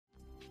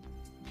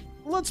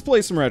let's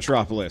play some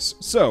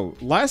Ratropolis. So,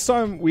 last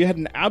time we had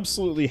an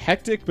absolutely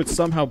hectic but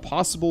somehow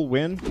possible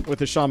win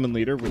with a shaman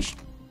leader, which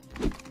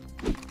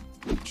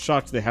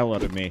shocked the hell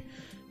out of me.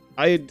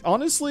 I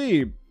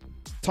honestly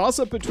toss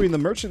up between the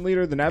merchant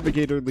leader, the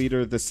navigator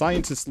leader, the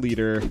scientist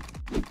leader,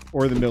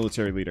 or the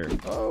military leader.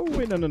 Oh,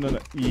 wait, no.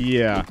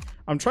 Yeah,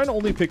 I'm trying to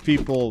only pick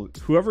people,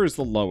 whoever is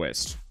the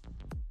lowest.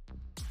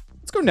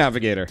 Let's go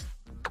navigator.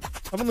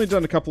 I've only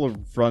done a couple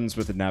of runs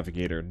with the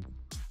navigator.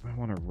 I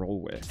want to roll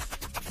with.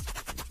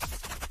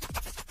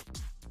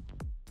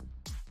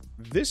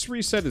 This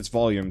reset its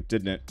volume,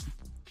 didn't it?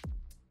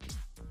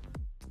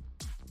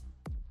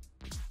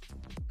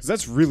 Because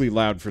that's really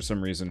loud for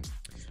some reason.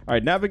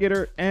 Alright,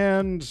 navigator,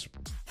 and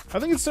I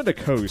think instead of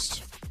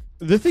coast.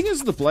 The thing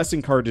is, the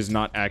blessing card is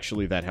not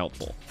actually that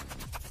helpful.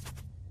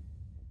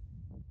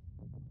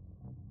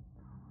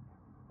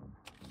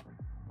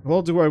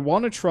 Well, do I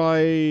want to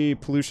try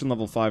pollution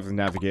level 5 with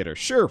navigator?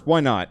 Sure, why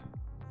not?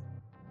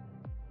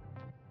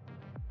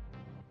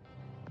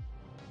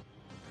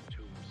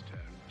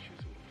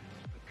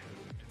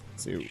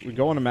 See, we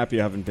go on a map you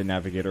haven't been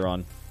navigator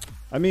on.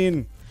 I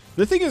mean,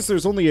 the thing is,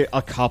 there's only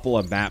a couple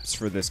of maps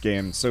for this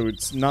game, so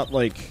it's not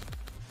like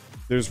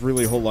there's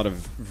really a whole lot of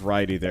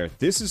variety there.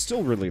 This is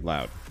still really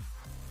loud.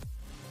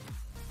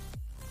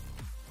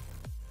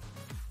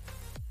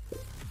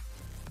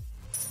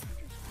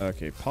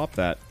 Okay, pop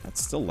that.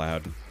 That's still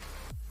loud.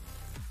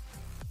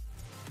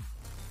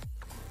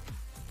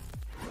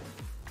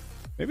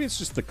 Maybe it's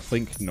just the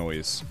clink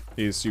noise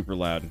is super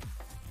loud.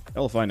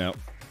 Hell if I know.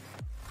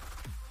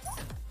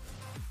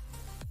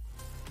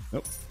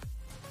 Nope.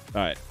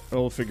 Alright,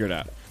 we'll figure it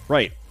out.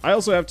 Right, I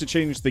also have to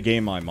change the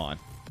game I'm on.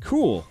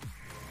 Cool.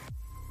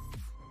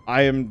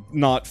 I am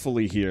not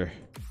fully here.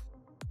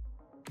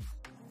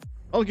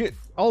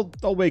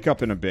 I'll wake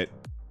up in a bit.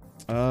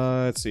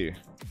 Let's see.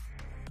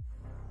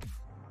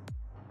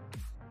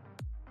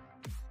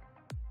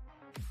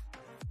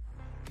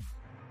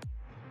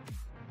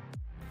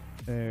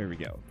 There we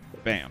go.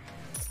 Bam.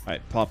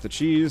 Alright, pop the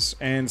cheese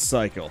and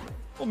cycle.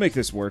 We'll make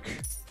this work.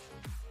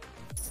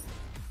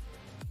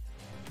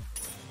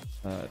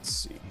 Let's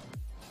see.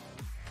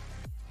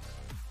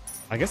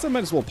 I guess I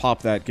might as well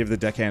pop that, give the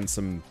deckhand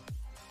some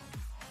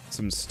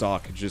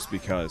stock just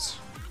because.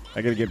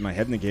 I gotta get my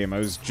head in the game. I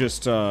was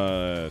just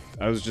a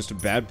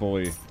bad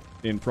boy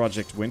in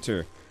Project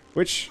Winter,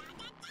 which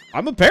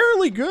I'm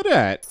apparently good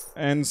at.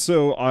 And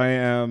so I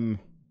am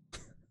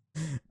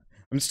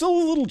I'm still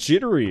a little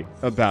jittery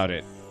about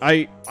it.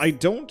 I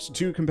don't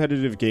do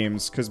competitive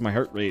games because my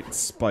heart rate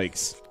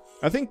spikes.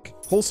 I think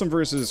Wholesome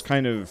Verse is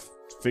kind of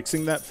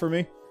fixing that for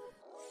me.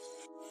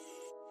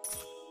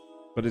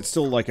 But it's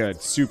still like a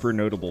super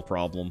notable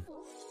problem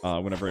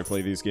whenever I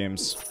play these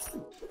games.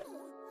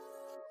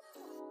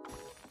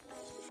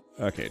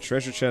 Okay,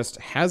 treasure chest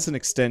has an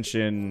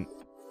extension.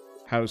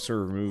 House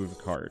or remove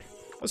card.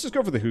 Let's just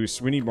go for the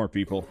hoose. We need more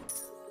people.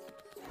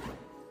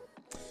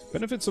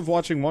 Benefits of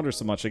watching Wander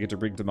so much, I get to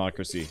bring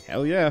democracy.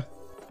 Hell yeah.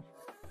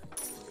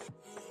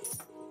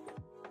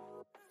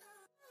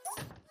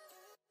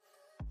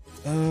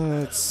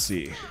 Let's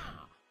see.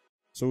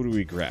 So what do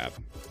we grab?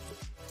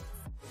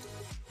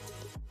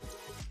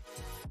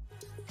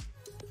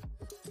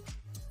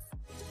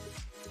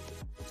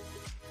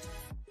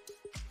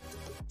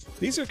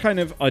 These are kind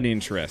of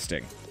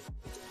uninteresting.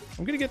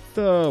 I'm gonna get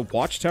the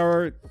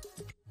watchtower,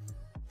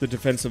 the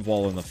defensive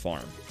wall, and the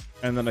farm.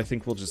 And then I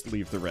think we'll just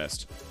leave the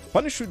rest.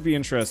 Punish would be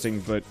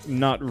interesting, but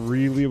not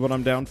really what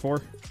I'm down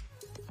for.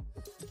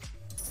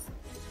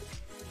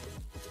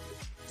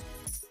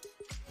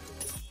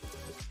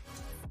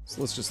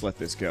 So let's just let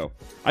this go.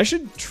 I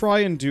should try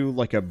and do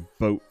like a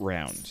boat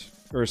round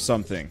or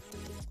something.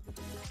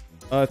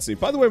 Let's see.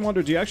 By the way,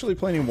 Wander, do you actually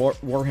play any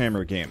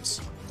Warhammer games?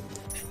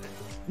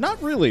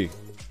 Not really.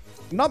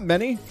 Not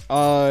many.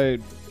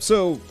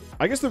 So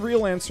I guess the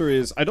real answer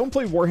is I don't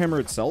play Warhammer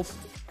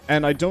itself,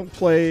 and I don't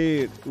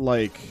play,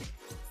 like...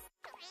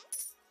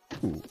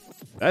 Ooh,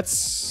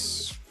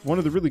 that's one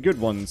of the really good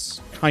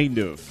ones, kind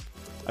of.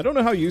 I don't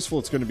know how useful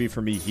it's going to be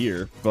for me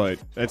here, but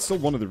it's still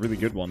one of the really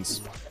good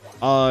ones.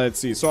 Let's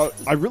see. So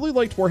I really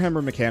liked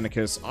Warhammer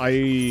Mechanicus.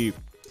 I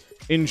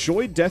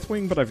enjoyed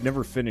Deathwing, but I've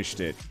never finished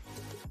it.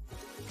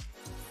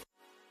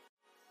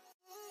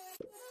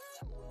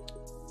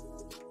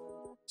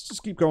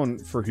 Just keep going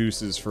for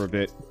hooses for a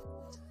bit.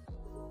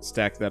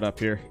 Stack that up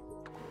here.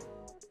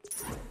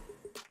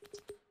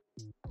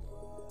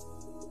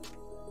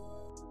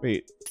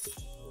 Wait.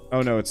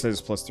 Oh no, it says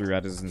 +3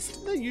 reticence.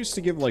 Didn't that used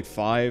to give like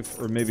 5?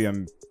 Or maybe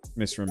I'm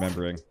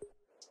misremembering.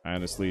 I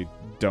honestly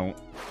don't.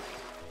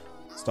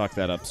 Stock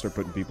that up, start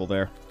putting people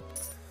there.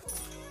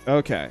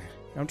 Okay.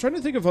 I'm trying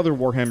to think of other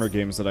Warhammer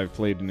games that I've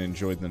played and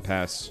enjoyed in the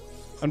past.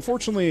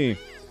 Unfortunately,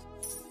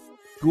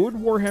 good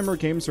Warhammer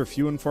games are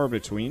few and far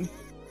between.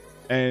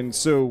 And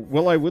so,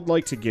 while I would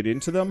like to get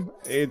into them,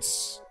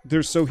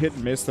 they're so hit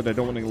and miss that I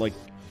don't want to, like,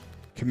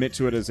 commit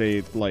to it as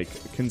a, like,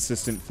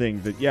 consistent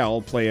thing that, yeah,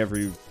 I'll play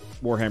every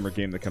Warhammer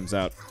game that comes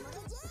out.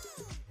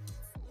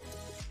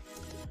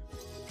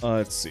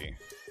 Let's see.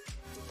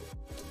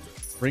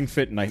 Ring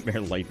Fit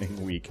Nightmare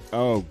Lightning Week.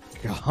 Oh,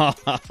 God.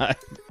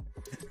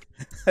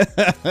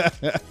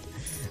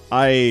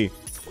 I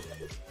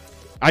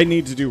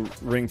need to do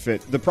Ring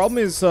Fit. The problem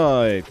is,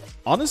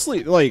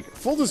 honestly, like,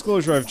 full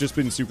disclosure, I've just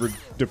been super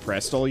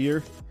depressed all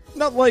year.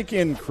 Not like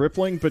in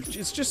crippling, but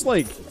it's just,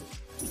 like,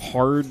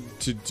 hard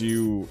to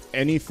do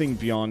anything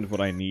beyond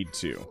what I need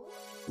to.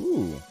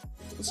 Ooh.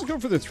 Let's go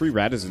for the 3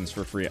 Radizens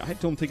for free. I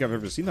don't think I've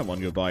ever seen that one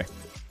go by.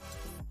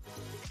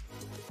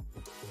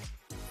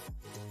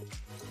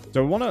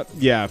 So I wanna...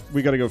 Yeah,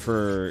 we gotta go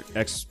for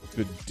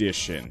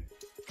Expedition.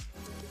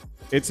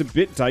 It's a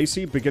bit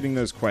dicey, but getting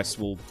those quests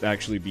will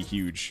actually be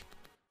huge.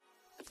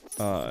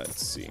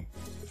 Let's see.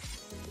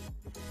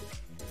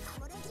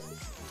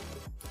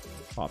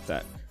 Pop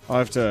that. I'll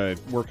have to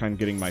work on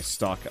getting my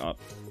stock up.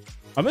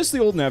 I miss the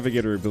old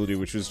Navigator ability,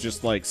 which was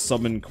just like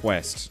summon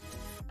quest.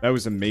 That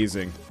was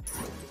amazing.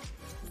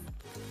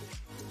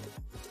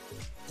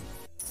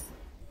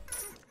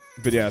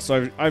 But yeah,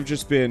 so I've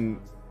just been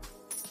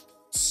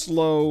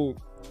slow.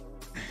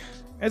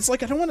 It's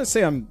like, I don't want to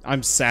say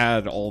I'm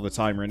sad all the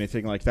time or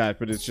anything like that,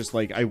 but it's just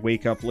like I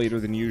wake up later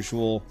than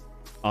usual.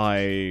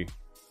 I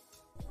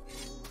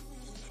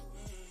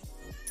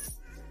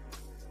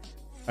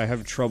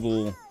have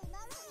trouble,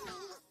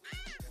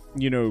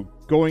 you know,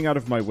 going out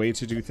of my way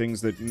to do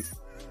things that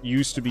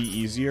used to be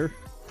easier.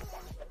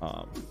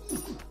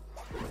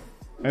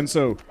 And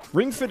so,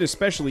 Ring Fit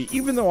especially,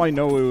 even though I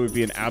know it would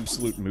be an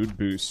absolute mood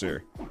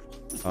booster,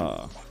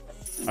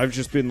 I've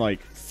just been,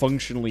 like,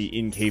 functionally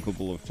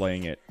incapable of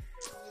playing it.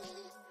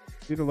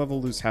 Leader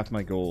level, lose half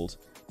my gold.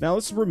 Now,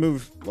 let's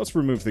remove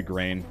the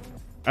grain.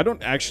 I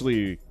don't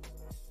actually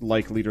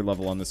like leader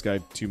level on this guy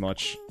too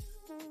much.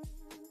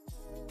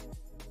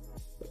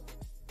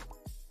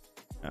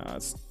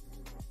 Let's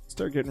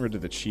start getting rid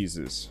of the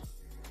cheeses.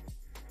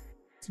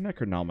 It's a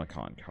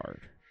Necronomicon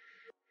card.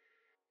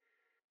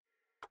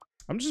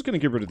 I'm just gonna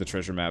get rid of the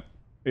treasure map.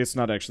 It's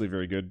not actually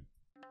very good.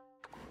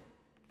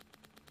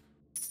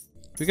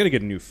 We gotta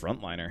get a new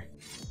frontliner.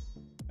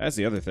 That's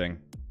the other thing.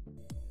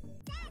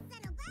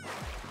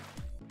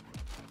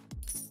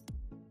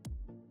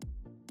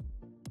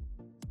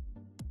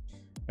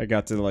 I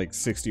got to like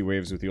 60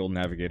 waves with the old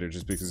Navigator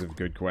just because of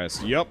good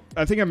quests. Yup,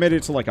 I think I made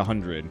it to like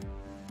 100.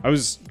 I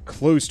was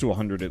close to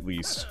 100 at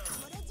least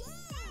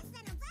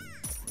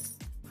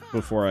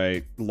before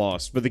I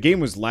lost. But the game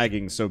was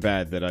lagging so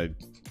bad that I...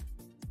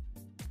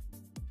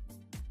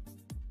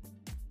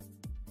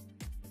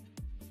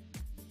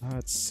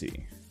 Let's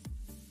see.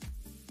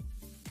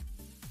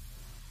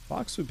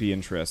 Box would be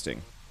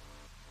interesting.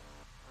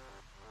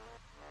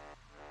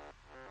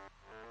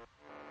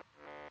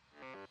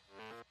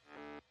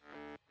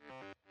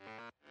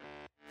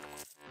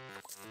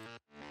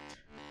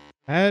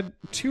 Add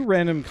 2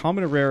 random,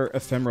 common, rare,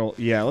 ephemeral.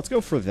 Yeah, let's go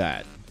for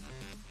that.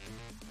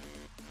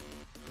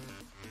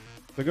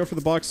 Do I go for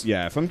the box?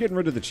 Yeah, if I'm getting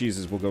rid of the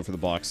cheeses, we'll go for the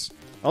box.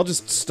 I'll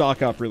just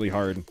stock up really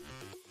hard.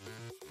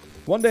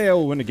 One day I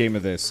will win a game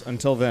of this.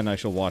 Until then, I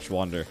shall watch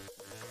Wander.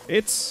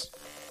 It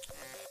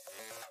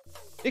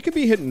could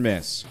be hit and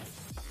miss.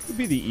 It could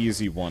be the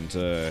easy one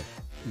to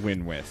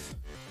win with.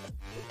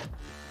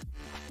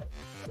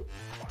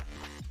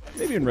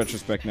 Maybe in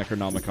retrospect,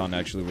 Necronomicon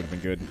actually would have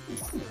been good.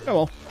 Oh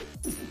well.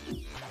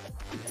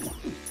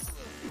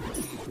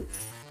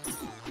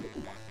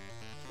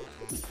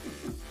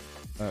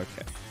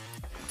 Okay.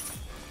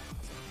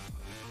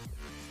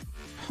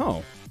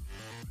 Oh.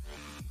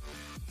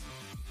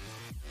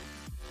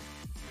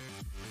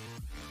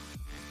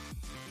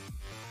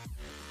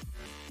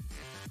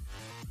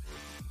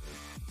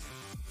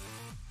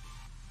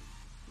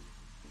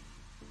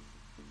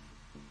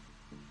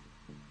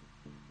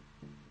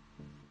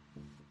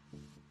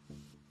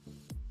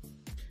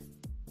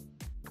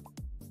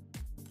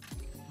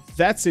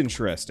 That's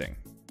interesting.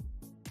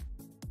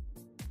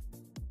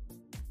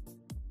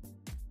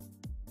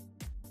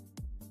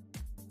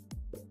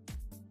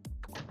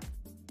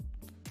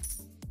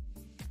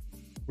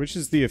 Which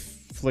is the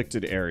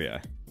afflicted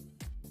area?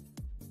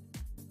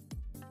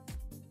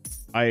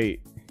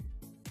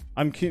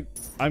 I'm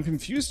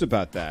confused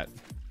about that.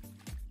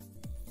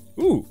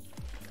 Ooh.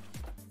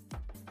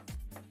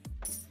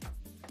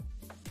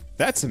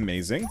 That's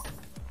amazing.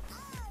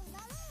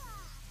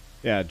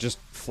 Yeah, just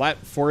flat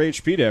 4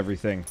 HP to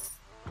everything.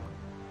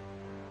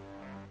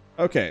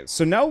 Okay,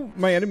 so now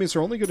my enemies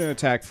are only going to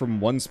attack from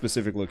one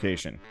specific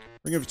location.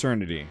 Ring of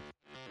Eternity.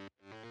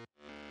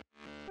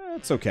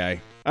 It's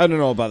okay. I don't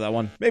know about that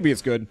one. Maybe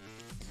it's good.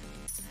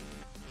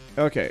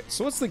 Okay,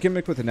 so what's the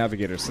gimmick with the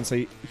Navigator, since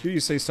I hear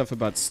you say stuff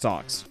about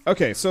stocks?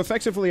 Okay, so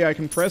effectively I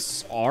can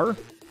press R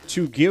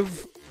to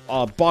give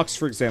a box,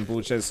 for example,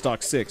 which has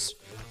stock 6,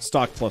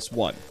 stock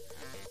 +1.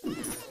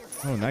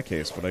 Oh, in that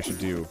case, what I should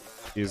do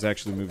is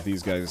actually move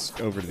these guys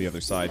over to the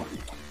other side.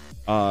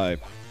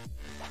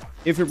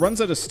 If it runs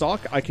out of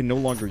stock, I can no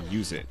longer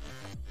use it.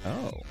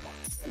 Oh.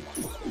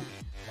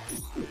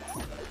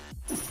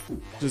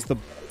 Does the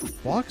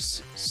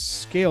box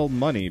scale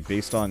money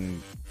based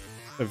on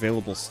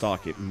available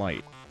stock? It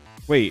might.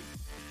 Wait.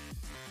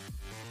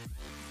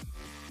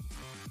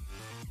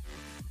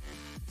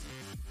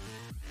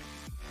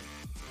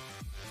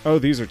 Oh,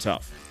 these are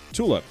tough.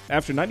 Tulip.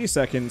 After 90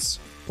 seconds,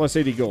 plus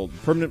 80 gold.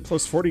 Permanent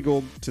plus 40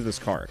 gold to this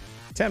card.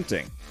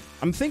 Tempting.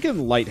 I'm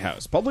thinking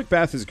Lighthouse. Public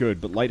Bath is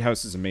good, but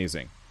Lighthouse is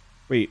amazing.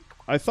 Wait,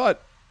 I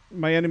thought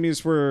my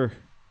enemies were...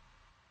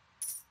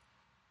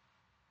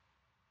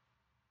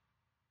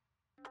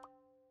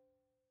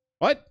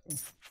 What?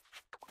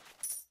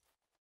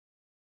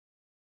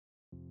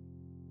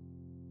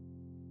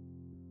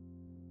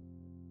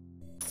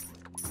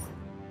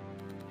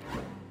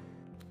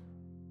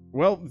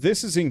 Well,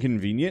 this is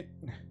inconvenient.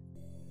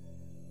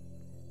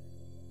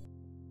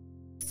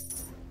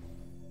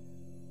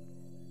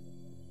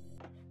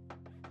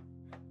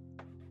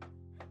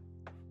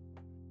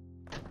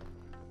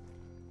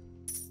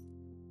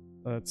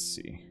 Let's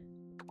see.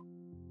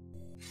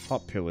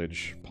 Pop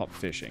pillage, pop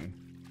fishing.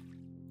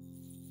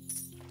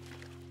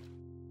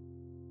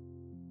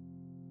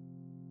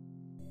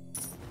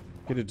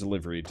 Get a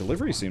delivery.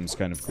 Delivery seems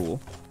kind of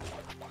cool.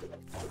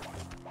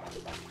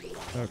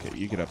 Okay,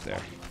 you get up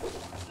there.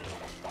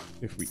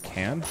 If we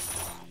can.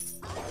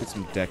 Get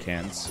some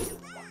deckhands.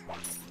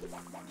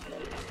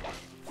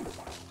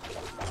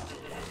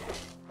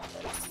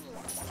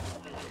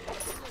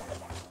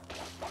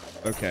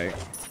 Okay.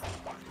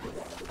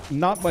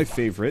 Not my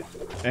favorite,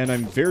 and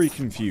I'm very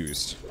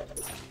confused.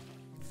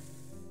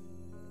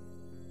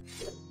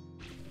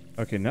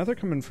 Okay, now they're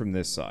coming from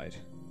this side.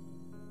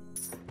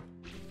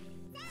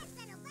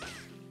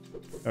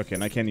 Okay,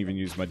 and I can't even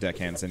use my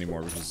deckhands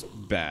anymore, which is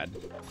bad.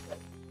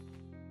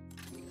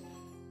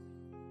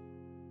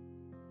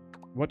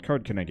 What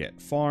card can I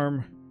get?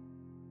 Farm.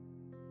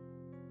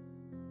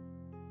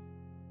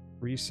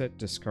 Reset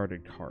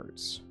discarded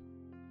cards.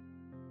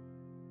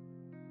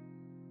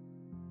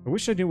 I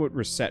wish I knew what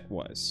reset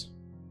was.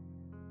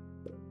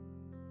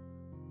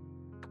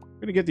 I'm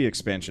gonna get the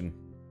expansion.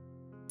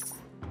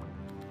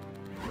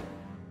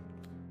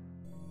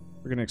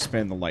 We're gonna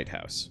expand the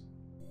lighthouse.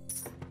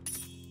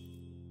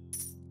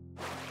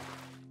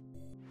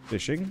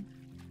 Fishing.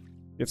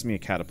 Gets me a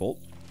catapult,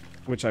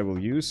 which I will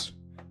use.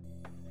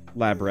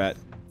 Lab rat.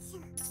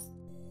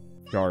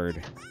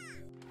 Guard.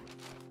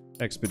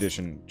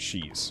 Expedition.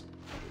 Cheese.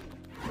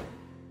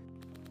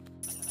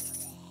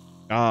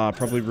 Ah,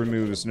 probably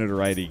removes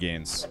notoriety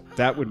gains.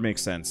 That would make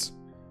sense.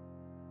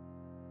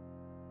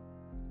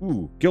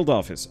 Ooh, guild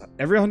office.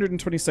 Every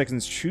 120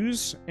 seconds,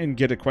 choose and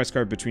get a quest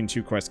card between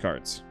 2 quest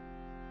cards.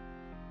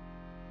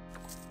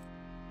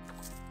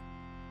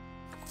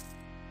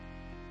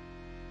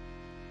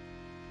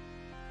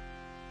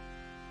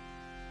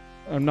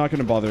 I'm not going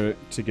to bother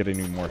to get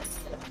any more.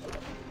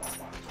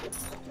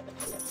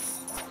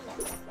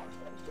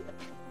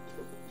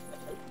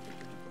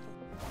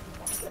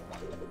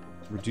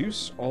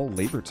 Reduce all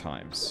labor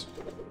times.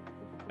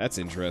 That's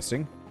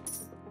interesting.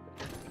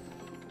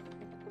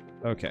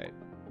 Okay.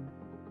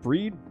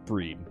 Breed.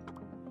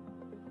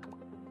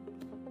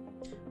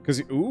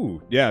 Because,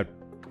 ooh, yeah.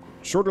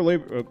 Shorter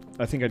labor...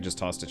 I think I just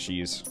tossed a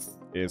cheese.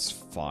 It's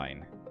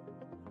fine.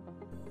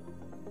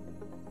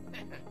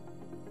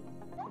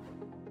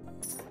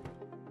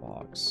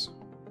 Box.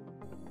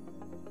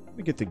 Let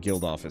me get the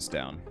guild office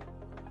down.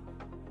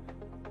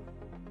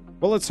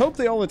 Well, let's hope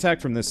they all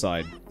attack from this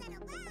side.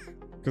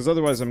 Because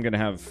otherwise I'm going to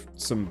have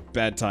some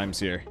bad times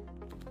here.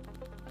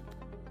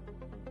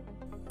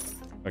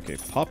 Okay,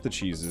 pop the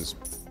cheeses.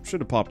 Should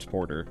have popped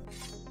porter.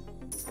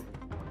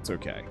 It's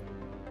okay.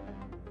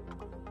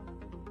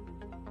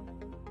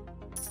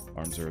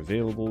 Arms are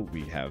available.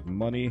 We have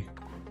money.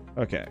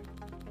 Okay.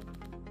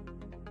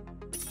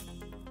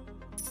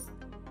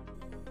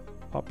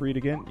 Pop breed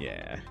again?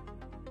 Yeah.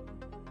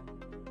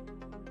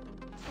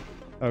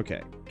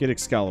 Okay. Get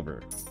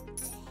Excalibur.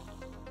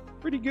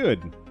 Pretty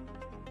good.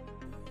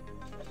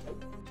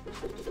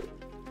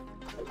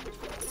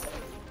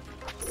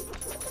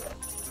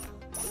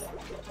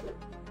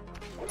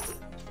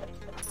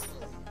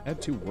 Add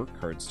 2 work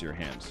cards to your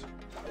hand.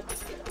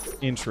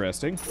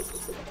 Interesting.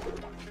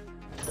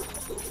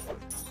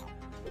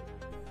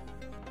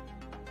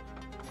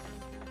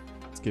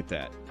 Let's get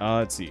that.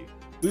 Let's see.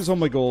 Lose all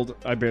my gold.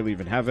 I barely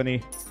even have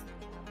any.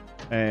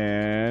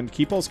 And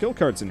keep all skill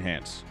cards in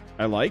hand.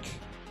 I like.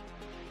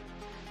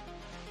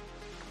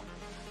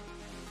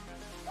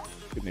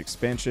 Get an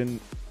expansion.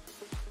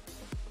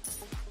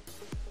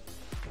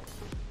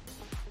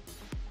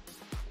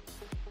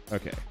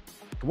 Okay.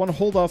 I want to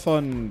hold off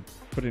on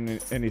putting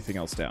anything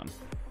else down.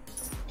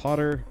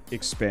 Potter,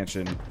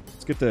 expansion.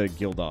 Let's get the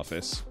guild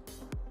office.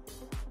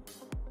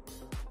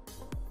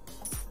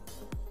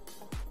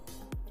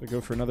 Do I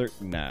go for another?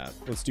 Nah.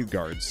 Let's do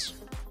guards.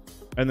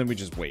 And then we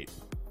just wait.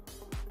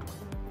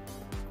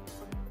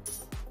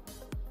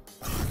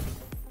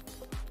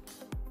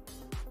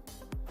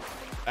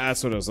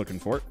 That's what I was looking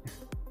for.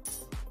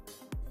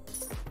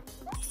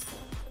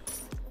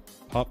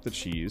 Pop the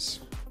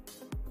cheese.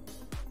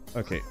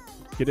 Okay.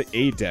 Get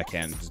a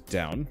deckhand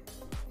down.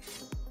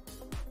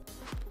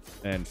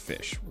 And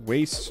fish.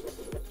 Waste.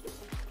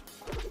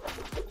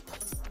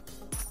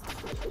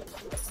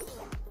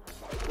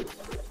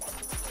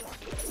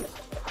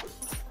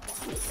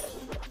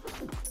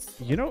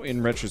 You know,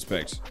 in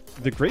retrospect,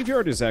 the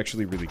graveyard is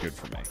actually really good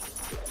for me.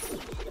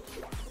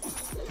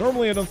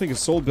 Normally, I don't think of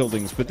soul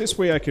buildings, but this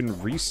way I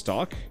can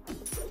restock.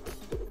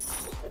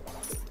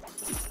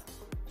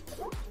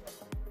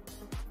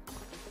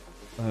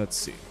 Let's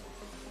see.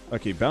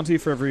 Okay, bounty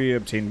for every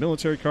obtained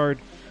military card.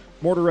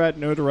 Mortar Rat,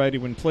 notoriety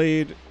when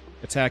played.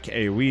 Attack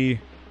AoE.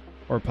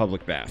 Or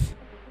public bath.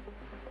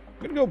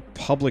 I'm gonna go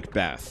public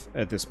bath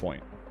at this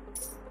point.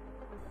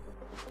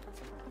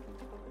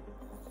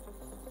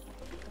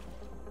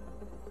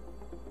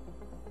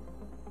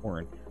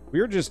 Warren. We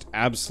are just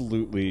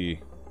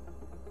absolutely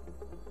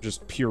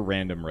just pure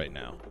random right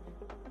now.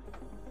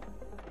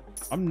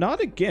 I'm not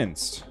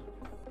against.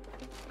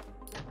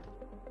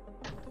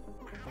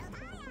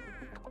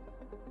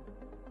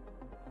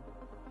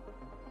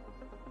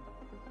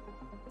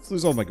 Let's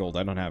lose all my gold.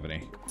 I don't have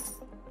any.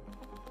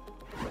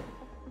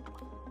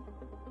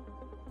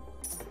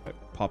 Right,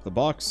 pop the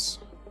box.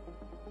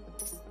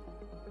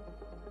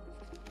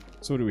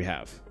 So what do we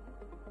have?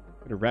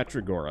 Get a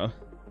Ratragora.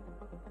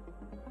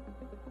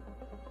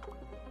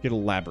 Get a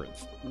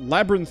Labyrinth.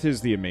 Labyrinth is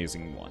the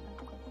amazing one.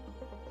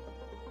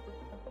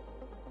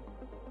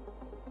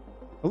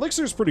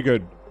 Elixir's pretty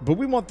good, but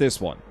we want this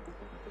one.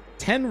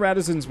 10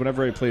 Radizens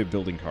whenever I play a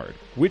building card,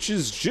 which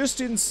is just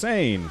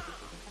insane.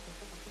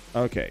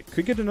 Okay,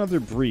 could get another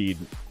breed,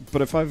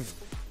 but if I've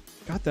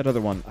got that other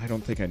one, I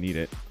don't think I need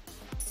it.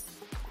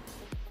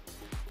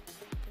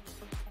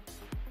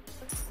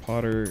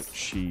 Potter,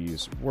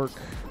 cheese, work.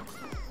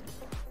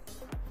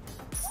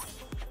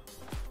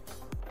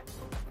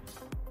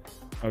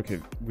 Okay,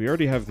 we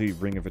already have the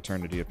Ring of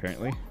Eternity,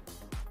 apparently.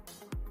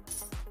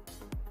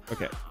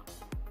 Okay.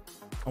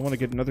 I want to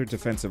get another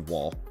defensive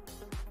wall.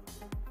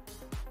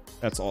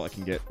 That's all I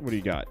can get. What do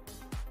you got?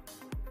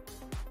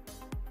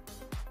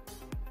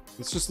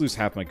 Let's just lose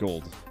half my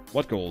gold.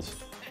 What gold?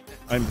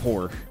 I'm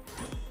poor.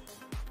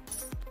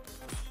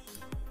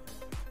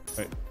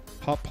 Right.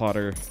 Pop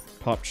Potter.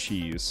 Pop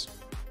cheese.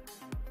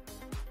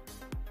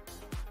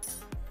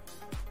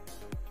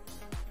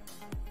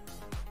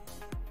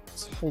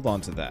 Let's hold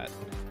on to that.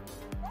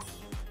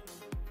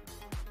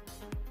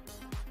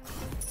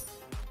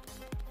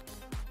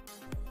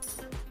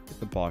 Get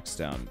the box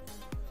down.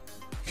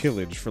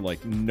 Pillage for,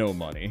 like, no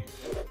money.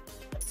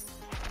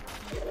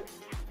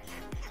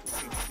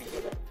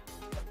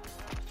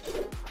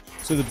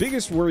 So the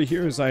biggest worry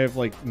here is I have,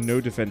 like,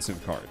 no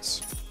defensive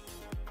cards.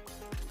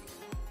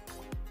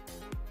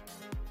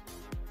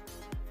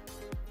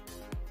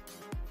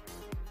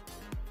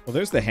 Well,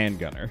 there's the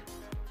handgunner.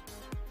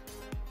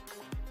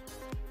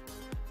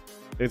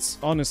 It's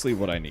honestly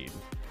what I need.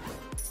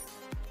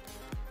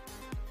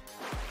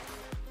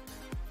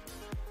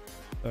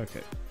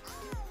 Okay.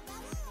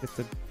 Get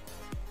the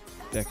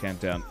deckhand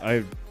down.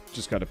 I've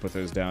just got to put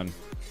those down.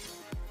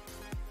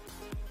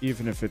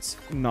 Even if it's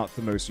not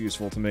the most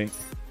useful to me.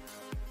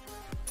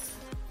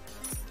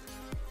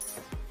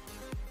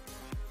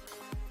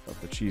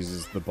 But the cheese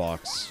is the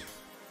box.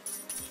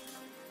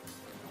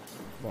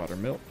 Water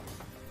milk.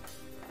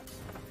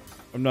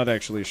 I'm not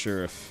actually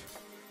sure if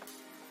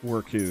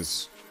work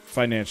is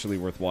financially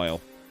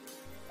worthwhile.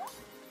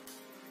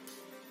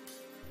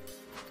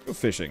 Go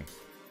fishing.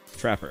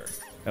 Trapper.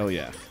 Hell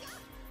yeah.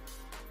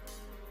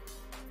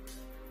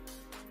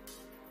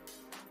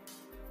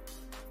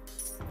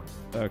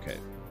 Okay.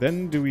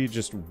 Then do we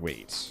just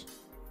wait?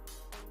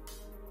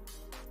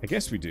 I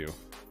guess we do.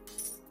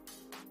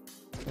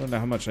 I don't know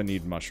how much I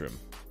need mushroom.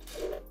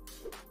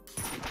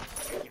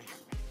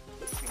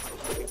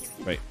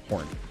 Wait,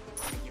 horn.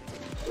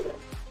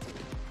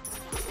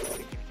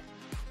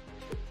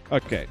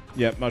 Okay,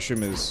 yeah,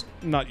 mushroom is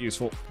not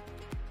useful.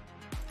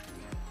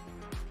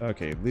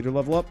 Okay, leader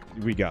level up.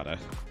 We gotta.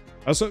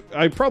 Also,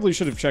 I probably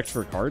should have checked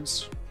for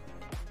cards.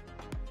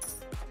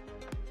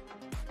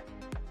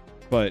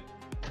 But,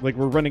 like,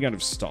 we're running out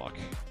of stock.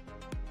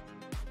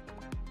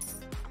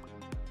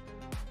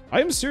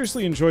 I am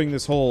seriously enjoying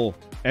this whole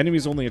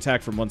enemies only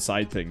attack from one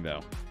side thing,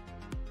 though.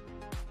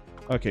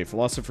 Okay,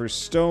 Philosopher's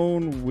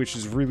Stone, which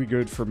is really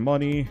good for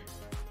money.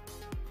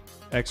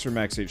 Extra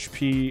max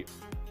HP.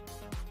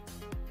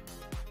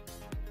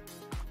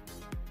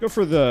 Go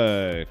for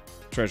the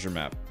treasure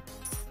map.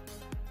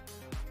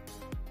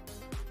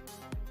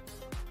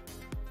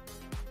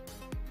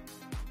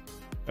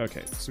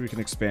 Okay, so we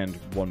can expand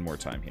one more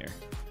time here.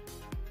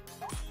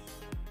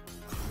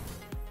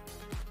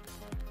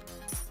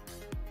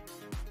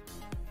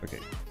 Okay,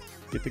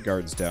 get the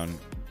guards down.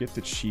 Get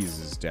the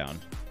cheeses down.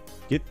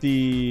 Get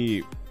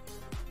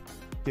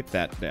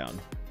that down.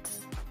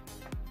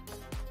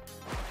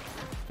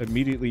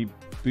 Immediately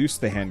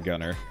boost the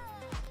handgunner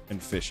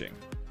and fishing.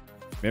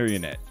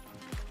 Marionette,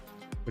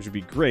 which would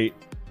be great.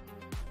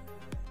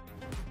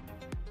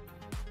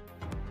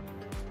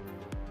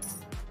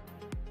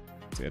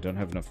 See, I don't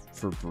have enough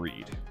for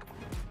breed.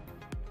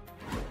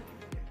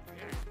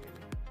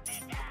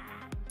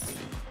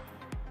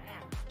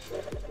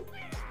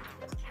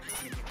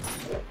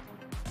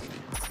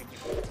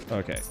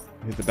 Okay,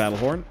 hit the battle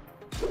horn.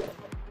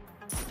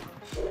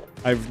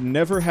 I've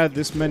never had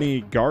this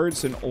many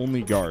guards and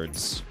only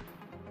guards.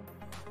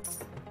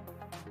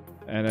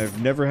 And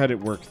I've never had it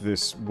work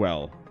this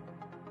well.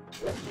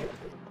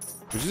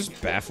 It's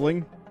just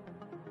baffling.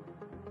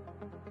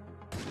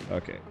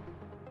 Okay.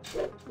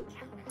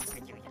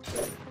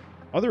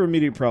 Other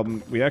immediate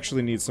problem, we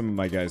actually need some of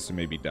my guys to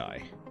maybe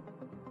die.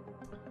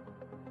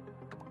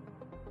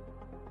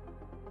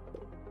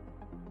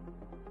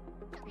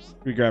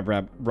 We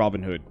grab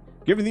Robin Hood.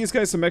 Giving these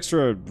guys some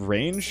extra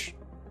range,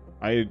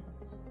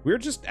 we're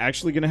just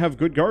actually going to have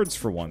good guards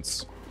for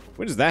once.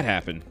 When does that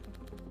happen?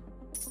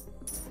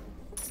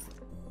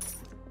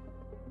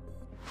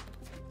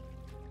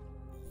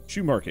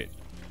 Shoe market.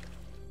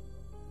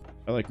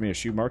 I like me a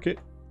shoe market.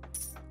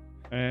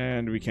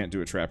 And we can't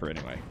do a trapper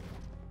anyway.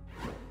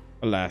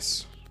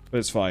 Alas. But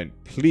it's fine.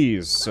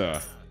 Please,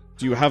 sir.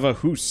 Do you have a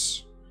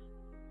hoose?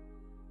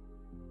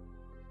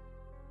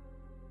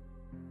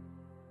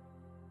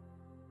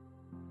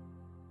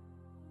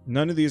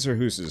 None of these are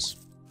hooses.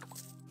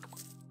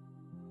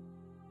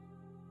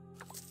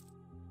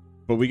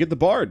 But we get the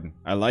bard.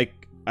 I like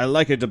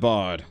it, the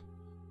bard.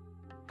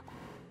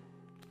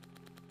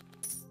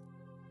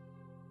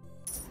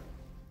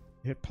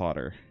 Hit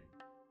Potter.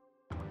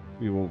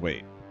 We will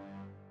wait.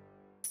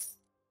 I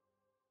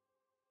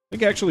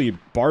think actually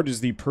bard is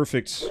the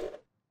perfect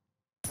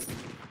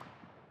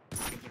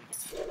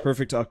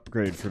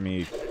upgrade for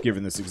me,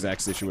 given this exact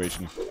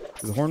situation.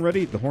 Is the horn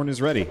ready? The horn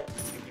is ready.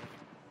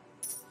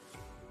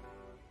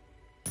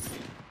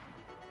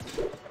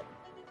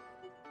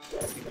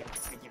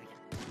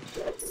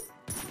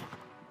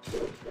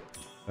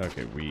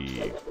 Okay,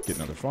 we get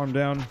another farm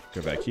down.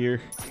 Go back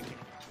here.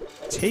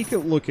 Take a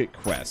look at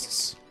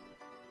quests.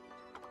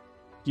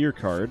 Gear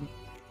card.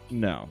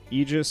 No.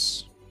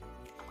 Aegis.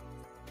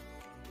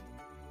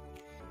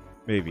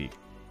 Maybe.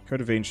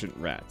 Code of Ancient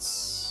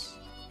Rats.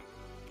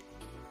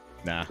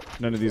 Nah,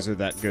 none of these are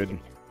that good.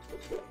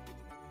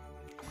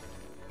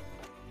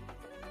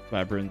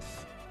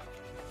 Labyrinth.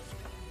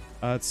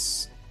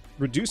 Let's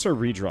reduce our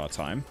redraw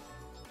time.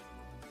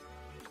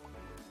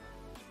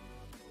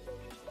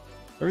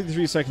 Every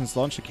 3 seconds,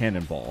 launch a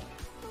cannonball.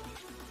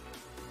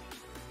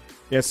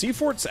 Yeah,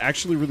 C-Fort's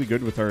actually really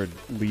good with our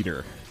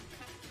leader.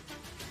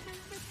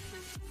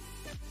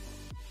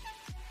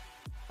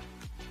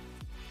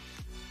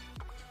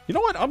 You know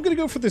what? I'm gonna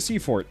go for the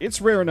C-Fort.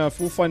 It's rare enough.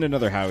 We'll find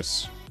another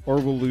house. Or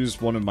we'll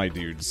lose one of my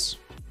dudes.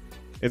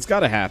 It's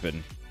gotta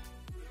happen.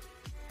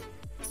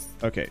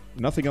 Okay,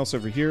 nothing else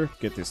over here.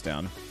 Get this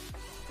down.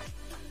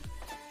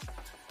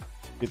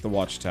 Get the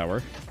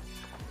watchtower.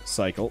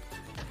 Cycle.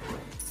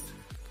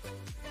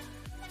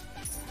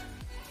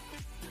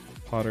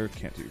 Potter,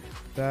 can't do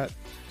that.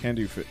 Can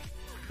do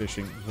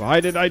fishing. Why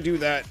did I do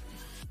that?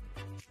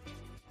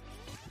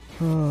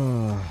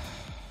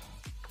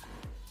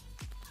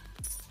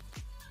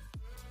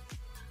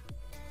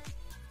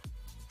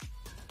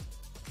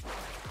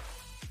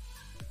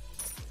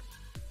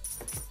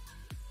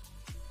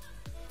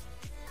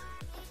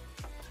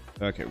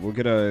 Okay, we'll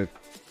get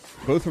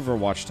both of our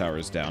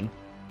watchtowers down.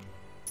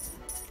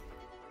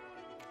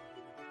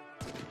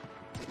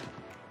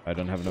 I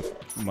don't have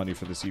enough money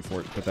for the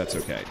C-Fort, but that's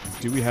okay.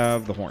 Do we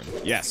have the horn?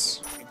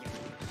 Yes.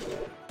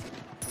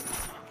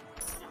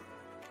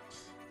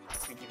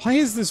 Why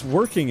is this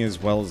working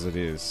as well as it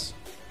is?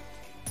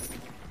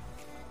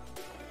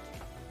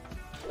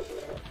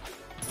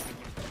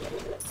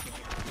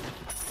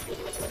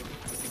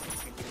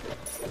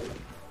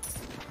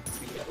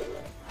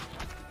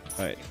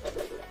 Alright.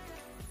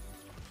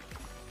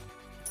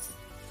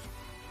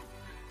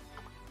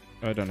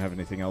 I don't have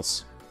anything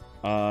else.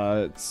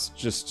 It's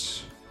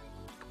just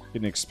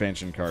an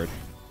expansion card.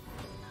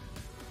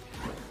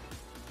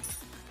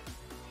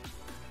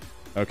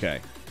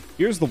 Okay.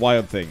 Here's the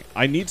wild thing.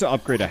 I need to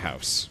upgrade a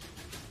house.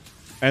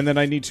 And then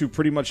I need to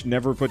pretty much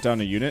never put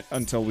down a unit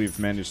until we've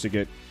managed to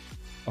get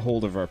a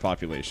hold of our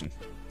population.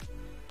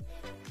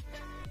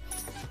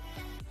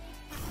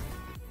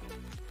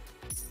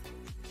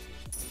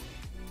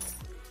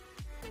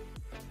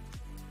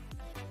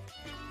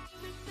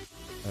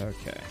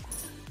 Okay.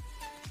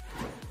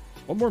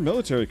 One more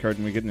military card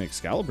and we get an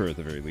Excalibur at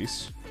the very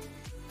least.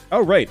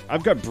 Oh, right.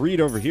 I've got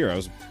Breed over here. I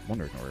was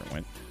wondering where it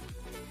went.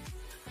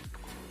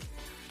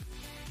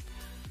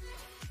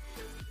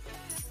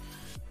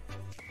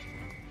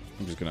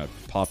 I'm just gonna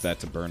pop that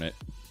to burn it.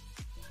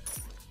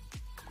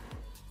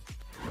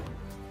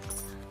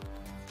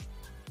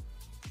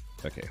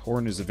 Okay,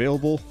 horn is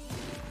available.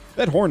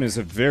 That horn is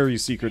a very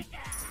secret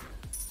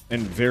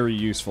and very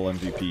useful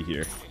MVP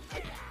here.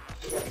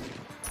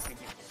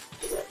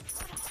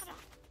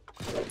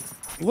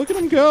 Look at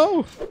him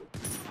go!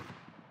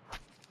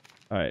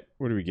 Alright,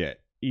 what do we get?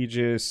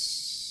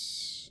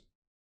 Aegis.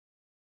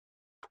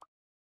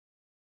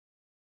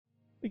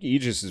 I think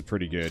Aegis is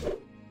pretty good.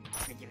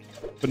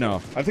 But no,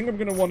 I think I'm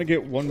going to want to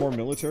get one more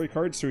military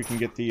card so we can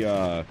get the,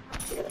 the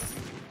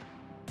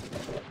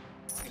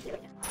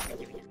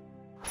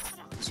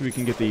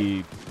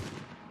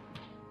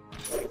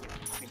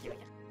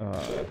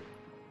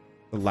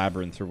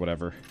labyrinth or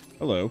whatever.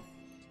 Hello.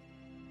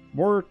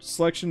 More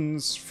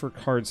selections for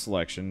card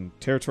selection,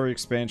 territory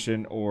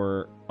expansion,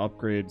 or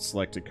upgrade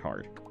selected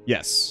card.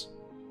 Yes.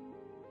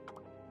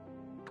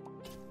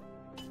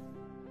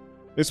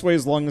 This way,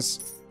 as long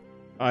as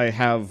I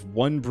have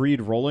one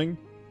breed rolling,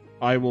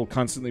 I will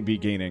constantly be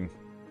gaining.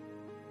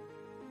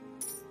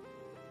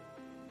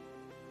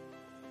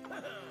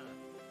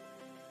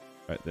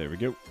 Alright, there we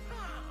go.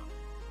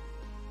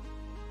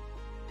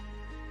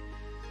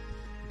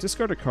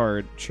 Discard a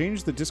card.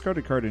 Change the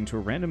discarded card into a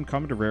random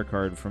common or rare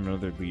card from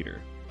another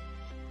leader.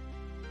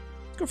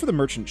 Let's go for the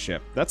merchant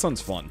ship. That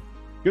sounds fun.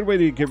 Good way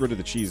to get rid of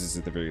the cheeses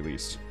at the very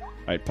least.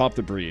 Alright, pop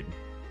the breed.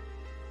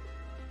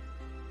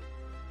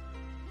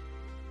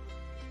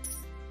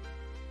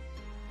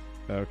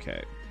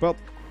 Okay. Well.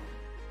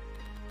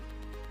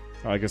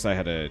 Oh, I guess I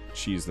had a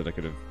cheese that I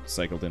could have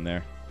cycled in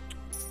there.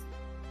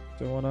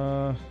 Don't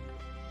wanna...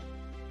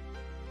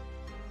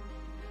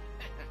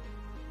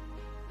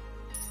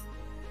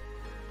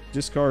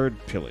 Discard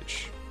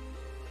pillage.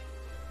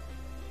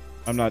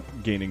 I'm not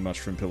gaining much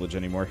from pillage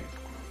anymore.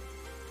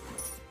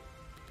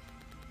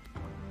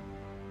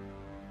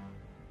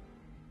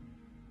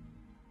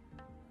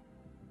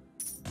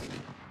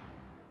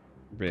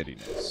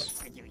 Readiness.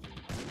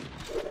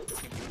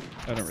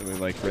 I don't really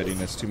like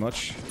readiness too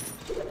much.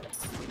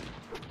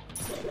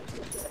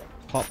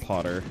 Pop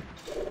Potter.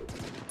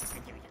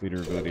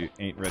 Leader ability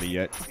ain't ready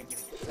yet.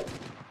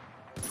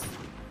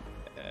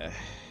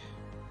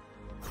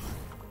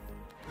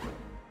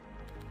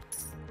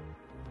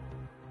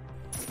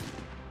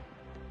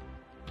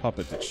 Pop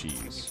it to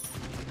cheese.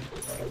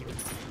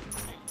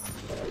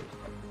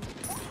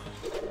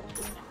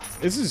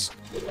 This is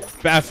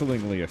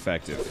bafflingly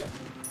effective.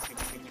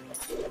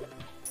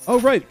 Oh,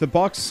 right. The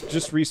box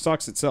just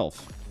restocks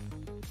itself.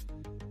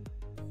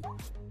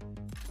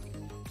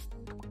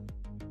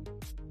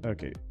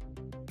 Okay.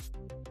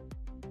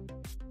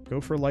 Go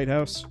for a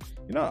lighthouse.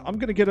 You know, I'm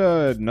gonna get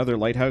another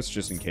lighthouse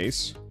just in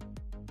case.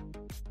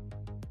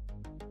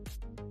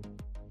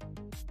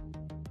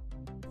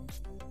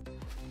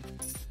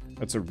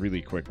 That's a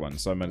really quick one,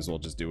 so I might as well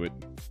just do it.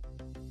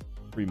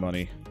 Free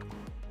money.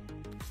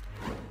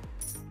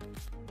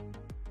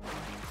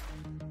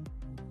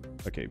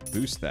 Okay,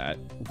 boost that.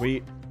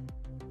 Wait.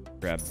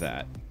 Grab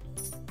that.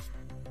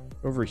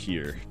 Over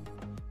here.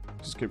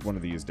 Just get one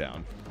of these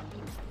down.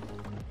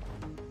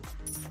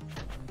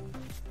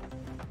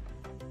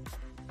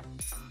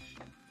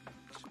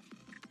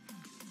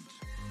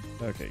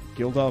 Okay,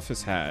 Guild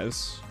Office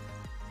has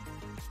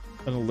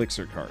an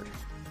elixir card.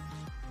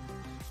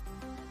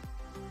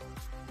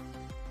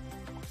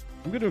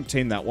 I'm going to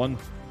obtain that one.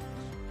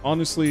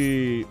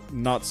 Honestly,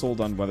 not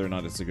sold on whether or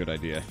not it's a good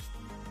idea.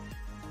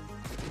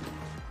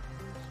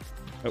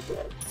 Oh.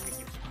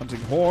 Hunting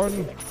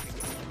Horn.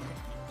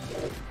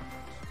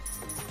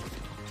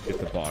 Get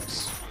the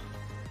box.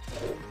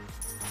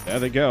 There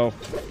they go.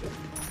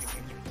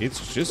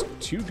 It's just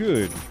too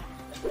good.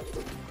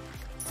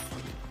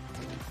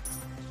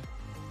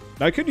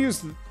 I could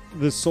use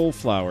the Soul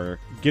Flower,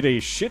 get a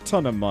shit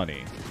ton of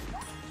money.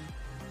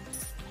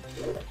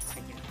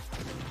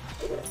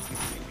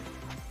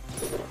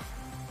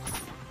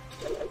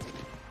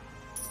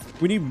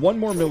 We need one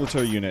more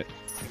military unit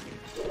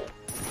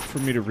for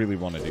me to really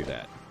want to do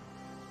that.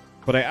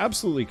 But I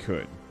absolutely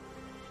could.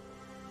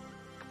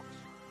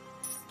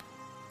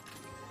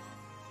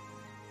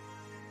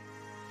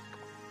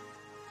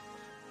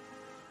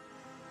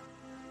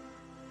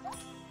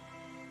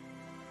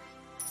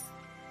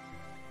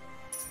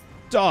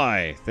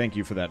 Die! Thank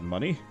you for that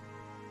money.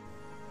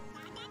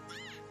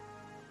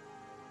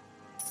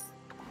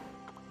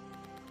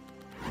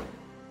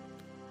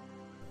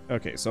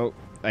 Okay, so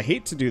I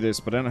hate to do this,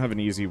 but I don't have an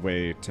easy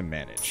way to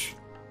manage.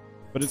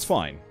 But it's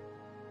fine.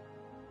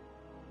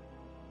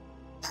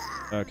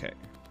 Okay.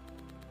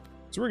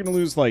 So we're gonna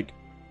lose, like,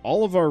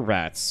 all of our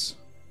rats.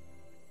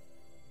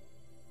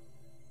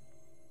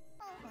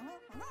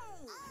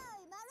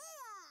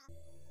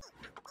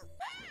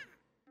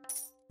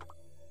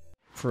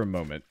 For a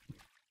moment.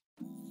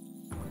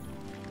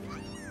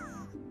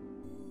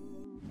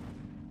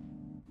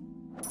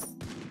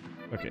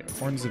 Okay,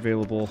 horns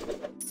available.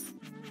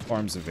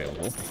 Farms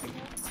available.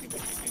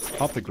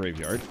 Pop the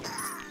graveyard.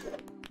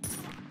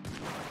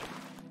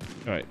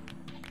 Alright.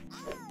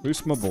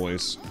 Boost my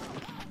boys.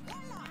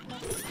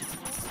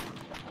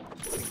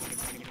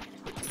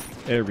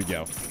 There we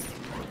go.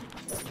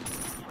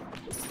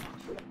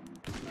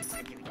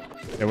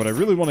 Yeah, what I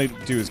really want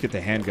to do is get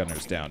the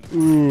handgunners down.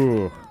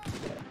 Ooh.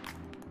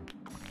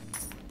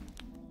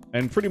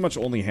 And pretty much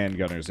only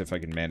handgunners if I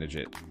can manage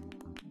it.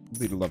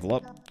 Need to level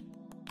up.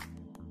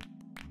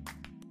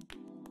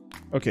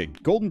 Okay,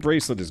 golden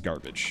bracelet is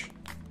garbage.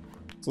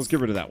 So let's get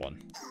rid of that one.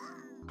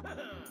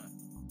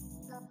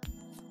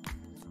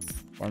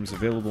 Farms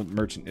available,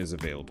 merchant is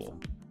available.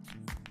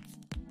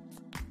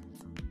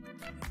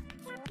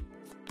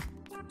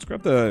 Let's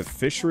grab the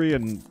fishery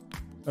and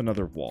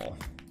another wall.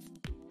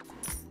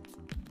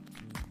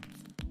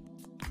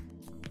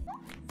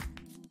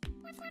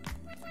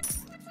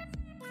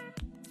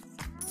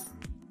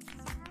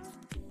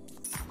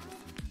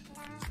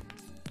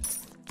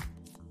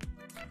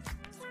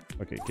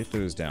 Okay, get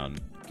those down.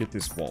 Get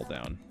this wall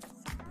down.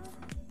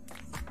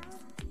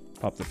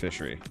 Pop the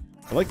fishery.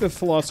 I like the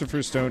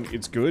Philosopher's Stone.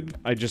 It's good.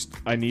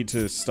 I need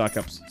to stock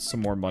up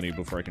some more money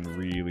before I can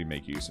really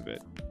make use of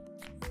it.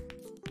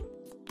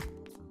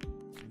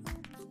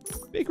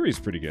 Bakery's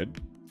pretty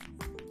good.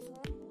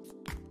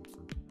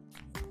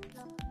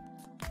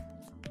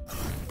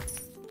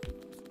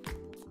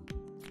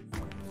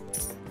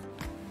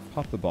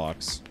 Pop the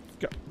box.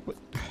 God, what?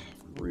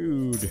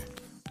 Rude.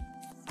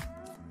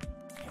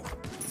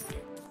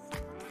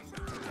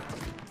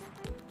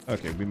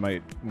 Okay, we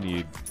might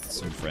need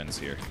some friends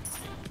here.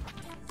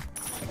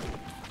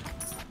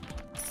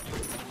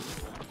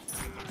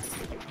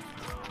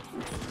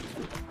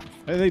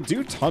 And they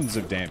do tons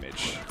of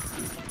damage.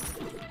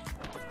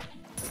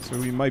 So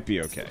we might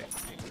be okay.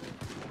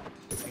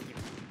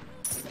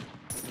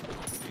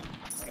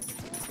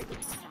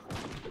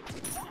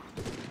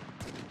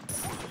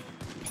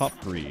 Pop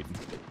breed.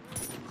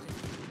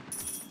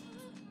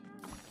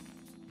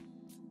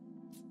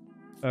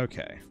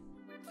 Okay.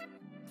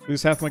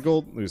 Lose half my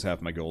gold? Lose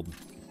half my gold.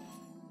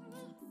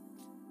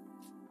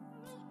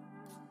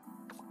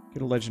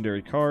 Get a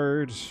legendary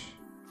card.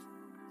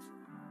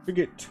 We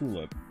get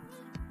Tulip.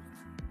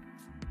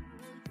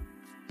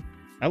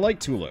 I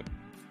like Tulip.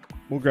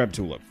 We'll grab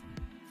Tulip.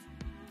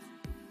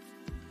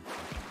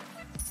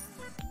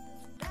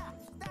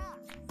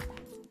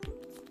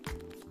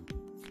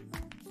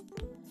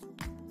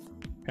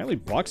 Apparently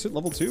box at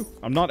level 2?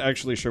 I'm not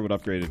actually sure what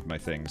upgraded my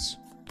things.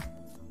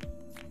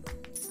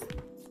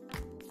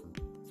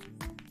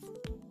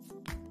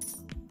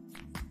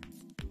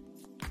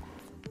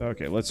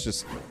 Okay, let's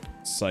just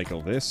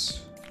cycle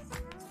this.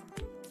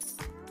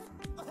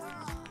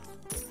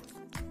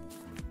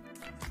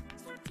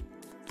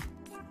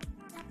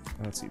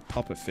 Let's see,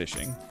 Papa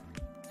Fishing.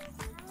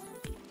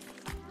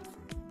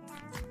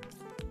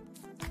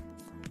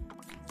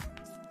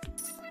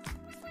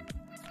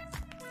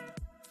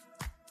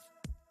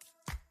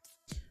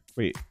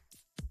 Wait.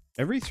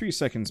 Every 3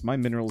 seconds, my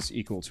minerals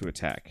equal to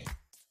attack.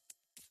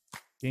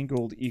 Gain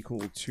gold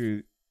equal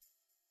to...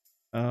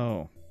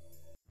 Oh.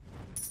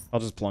 I'll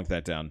just plunk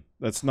that down.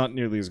 That's not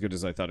nearly as good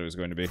as I thought it was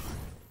going to be.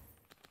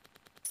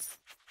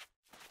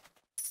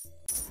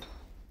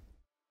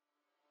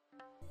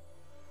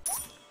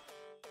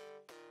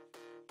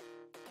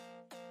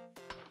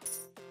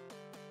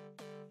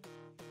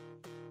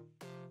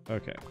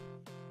 Okay.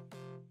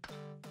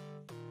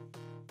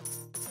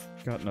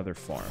 Got another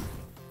farm.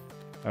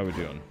 How we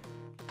doing?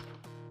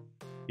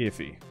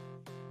 Iffy.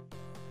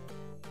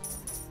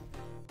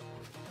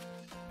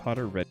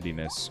 Potter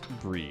readiness.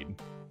 Breed.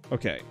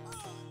 Okay.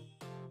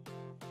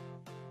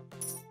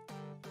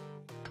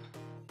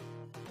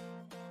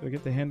 Do I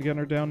get the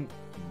handgunner down?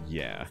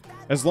 Yeah.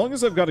 As long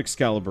as I've got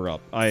Excalibur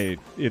up,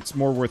 it's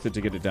more worth it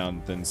to get it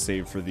down than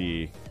save for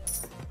the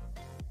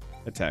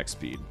attack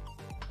speed.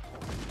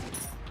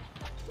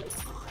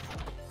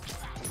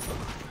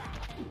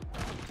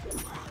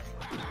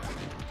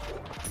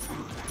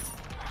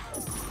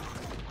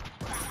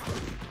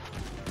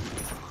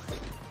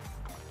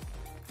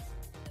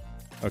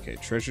 Okay,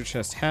 treasure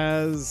chest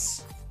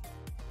has...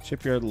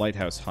 Shipyard,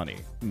 lighthouse, honey.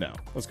 No.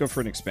 Let's go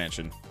for an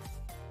expansion.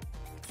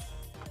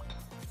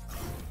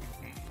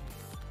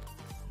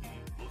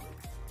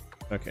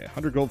 Okay,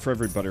 100 gold for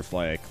every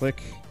butterfly I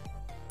click.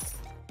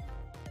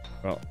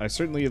 Well, I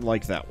certainly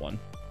like that one.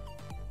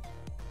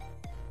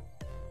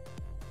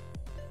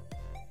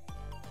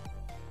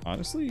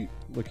 Honestly,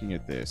 looking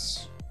at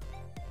this...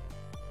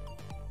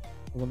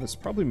 the one that's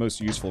probably most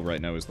useful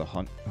right now is the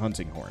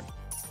hunting horn.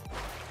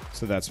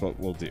 So that's what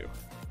we'll do.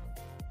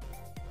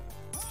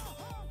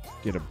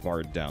 Get a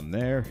bard down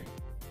there.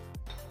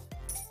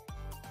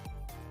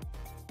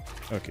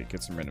 Okay,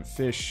 get some random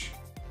fish.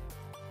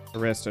 The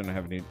rest, I don't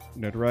have any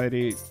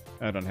notoriety.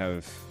 I don't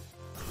have...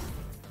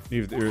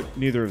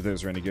 Neither of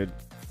those are any good.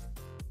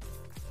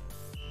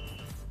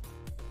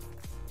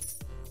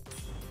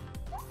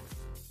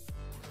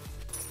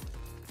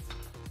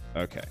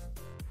 Okay.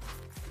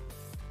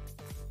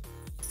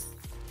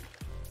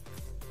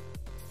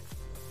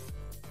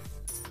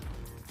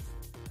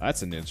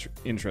 That's an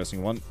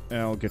interesting one.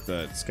 I'll get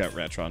the Scout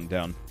Ratron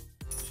down.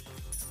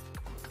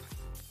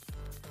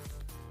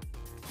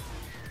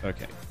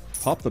 Okay.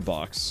 Pop the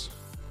box.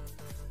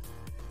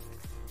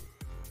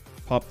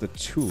 Pop the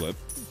tulip.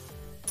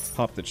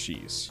 Pop the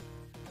cheese.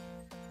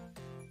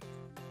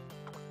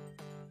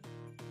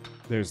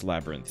 There's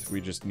Labyrinth.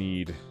 We just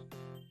need...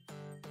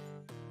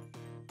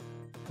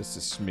 just a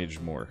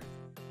smidge more.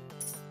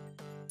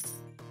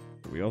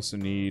 We also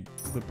need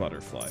the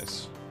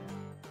butterflies.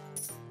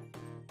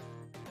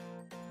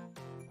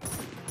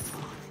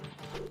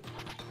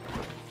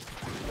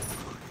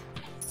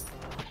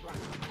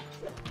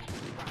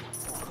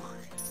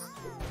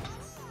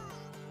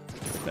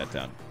 Put that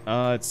down.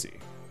 Let's see.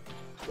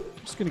 I'm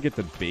just gonna get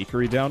the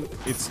bakery down.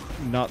 It's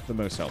not the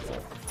most helpful.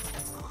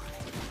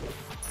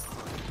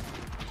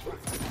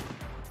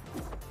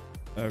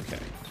 Okay.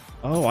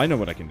 Oh, I know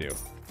what I can do.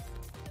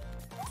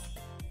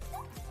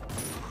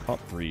 Pop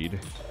breed.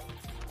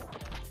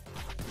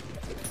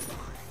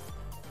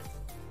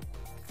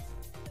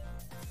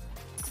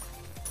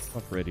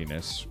 Pop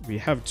readiness. We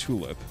have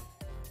tulip.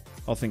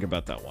 I'll think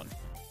about that one.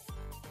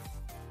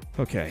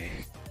 Okay.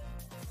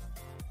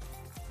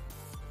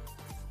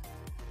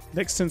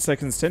 Next 10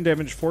 seconds, 10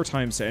 damage 4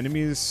 times to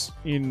enemies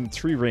in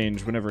 3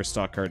 range whenever a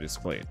stock card is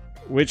played.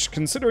 Which,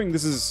 considering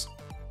this is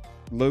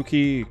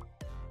low-key,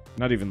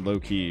 not even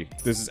low-key,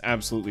 this is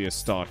absolutely a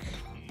stock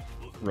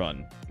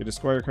run. Get a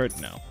squire card?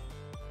 No.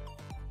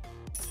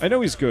 I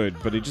know he's good,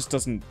 but it just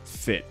doesn't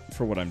fit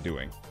for what I'm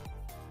doing.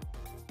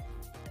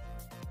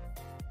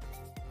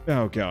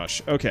 Oh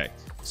gosh. Okay.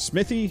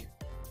 Smithy,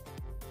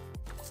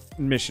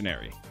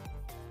 missionary,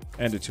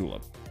 and a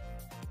tulip.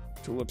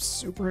 Tulip's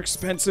super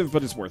expensive,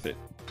 but it's worth it.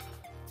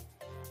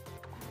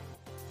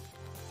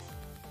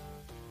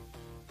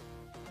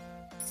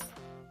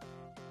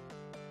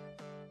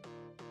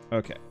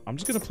 Okay, I'm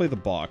just gonna play the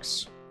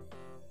box.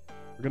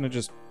 We're gonna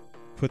just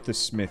put the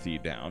smithy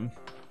down.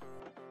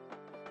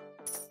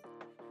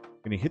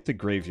 Gonna hit the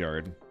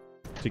graveyard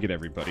to get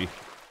everybody.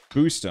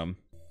 Boost them.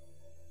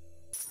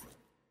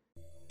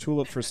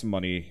 Tulip for some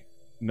money.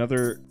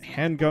 Another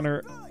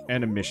handgunner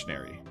and a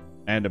missionary.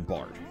 And a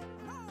bard.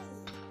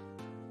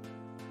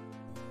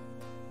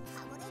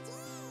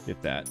 Get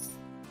that.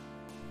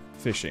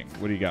 Fishing.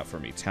 What do you got for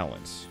me?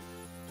 Talents.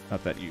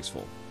 Not that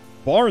useful.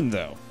 Barn,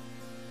 though.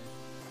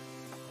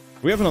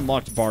 We haven't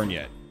unlocked Barn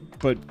yet,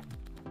 but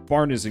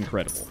Barn is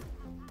incredible.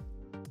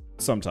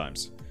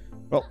 Sometimes.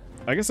 Well,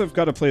 I guess I've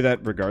got to play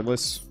that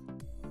regardless.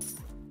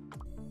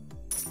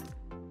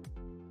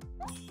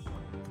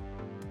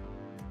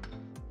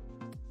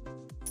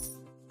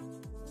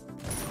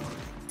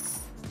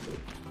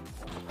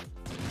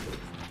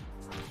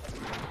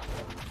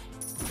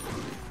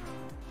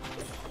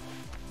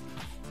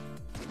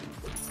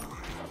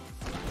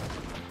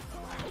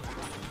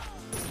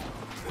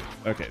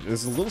 Okay,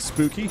 this is a little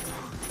spooky,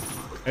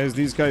 as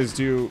these guys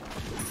do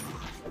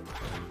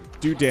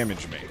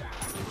damage me.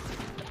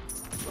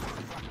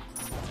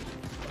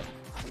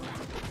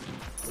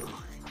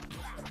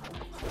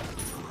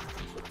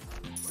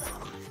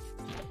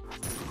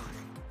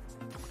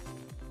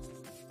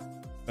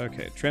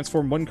 Okay,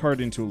 transform 1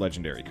 card into a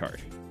legendary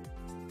card.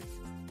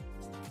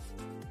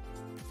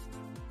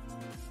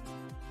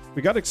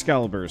 We got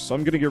Excalibur, so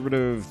I'm gonna get rid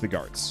of the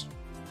guards.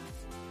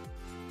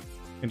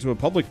 Into a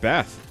public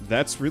bath.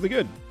 That's really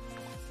good.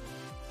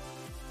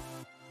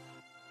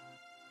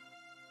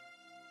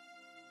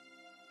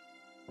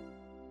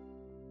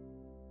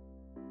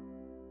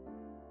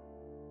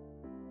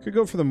 Could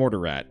go for the Mortar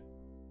Rat.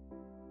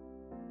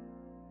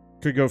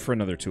 Could go for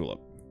another Tulip.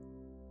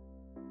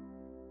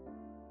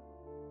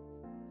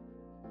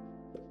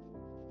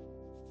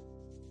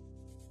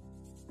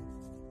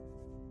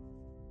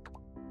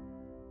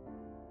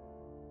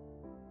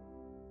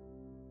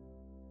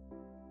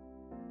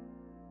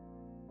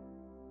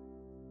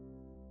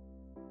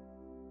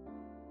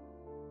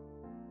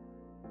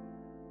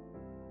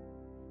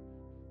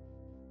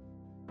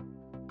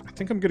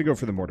 I think I'm gonna go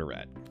for the Mortar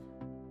Rat.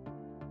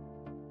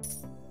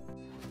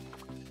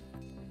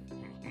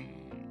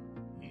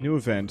 New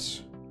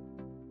event.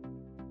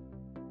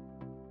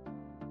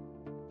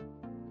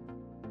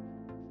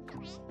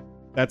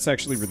 That's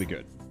actually really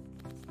good.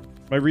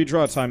 My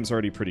redraw time's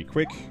already pretty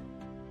quick.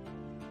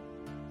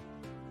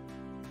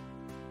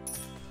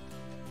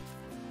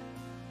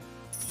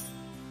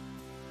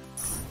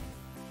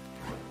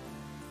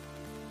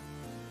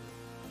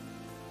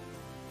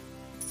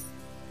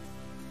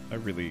 I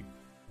really...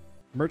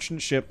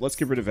 Merchant ship, let's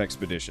get rid of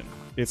expedition.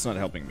 It's not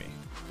helping me.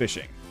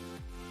 Fishing.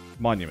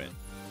 Monument.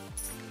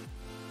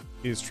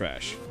 He's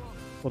trash.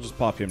 We'll just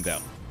pop him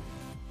down.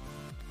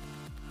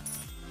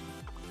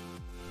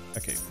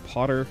 Okay,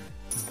 Potter,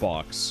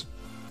 box,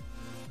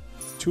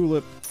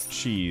 tulip,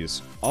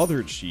 cheese,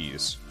 other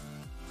cheese,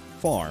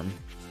 farm.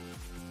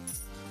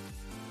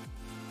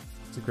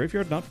 Is the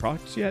graveyard not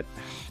procced yet?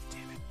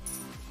 Damn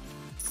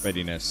it.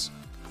 Readiness.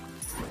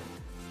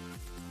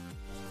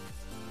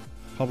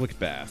 Public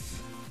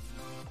bath.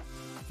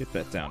 Get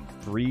that down.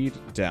 Breed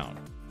down.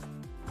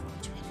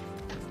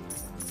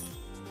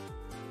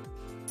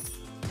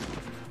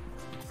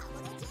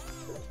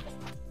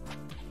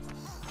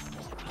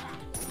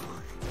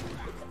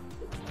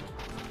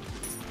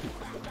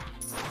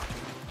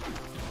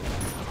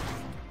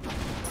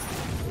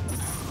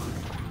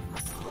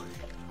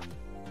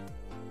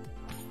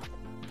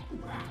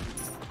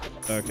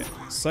 Okay,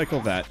 cycle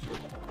that.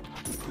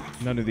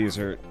 None of these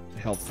are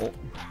helpful.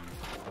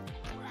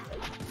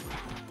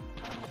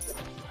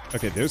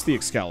 Okay, there's the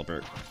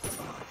Excalibur.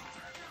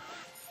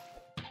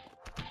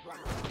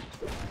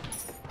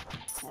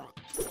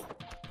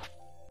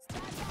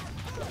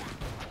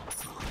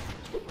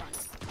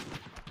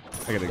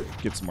 I gotta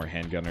get some more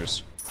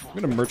handgunners. I'm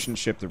gonna merchant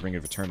ship the Ring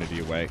of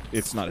Eternity away.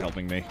 It's not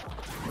helping me.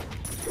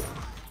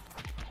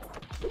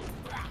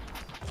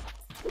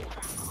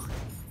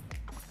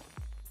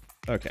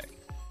 Okay.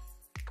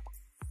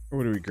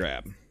 What do we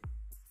grab?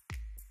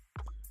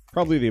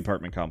 Probably the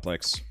apartment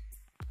complex.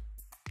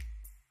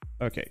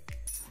 Okay.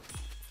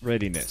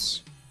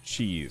 Readiness.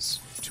 Cheese.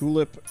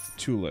 Tulip.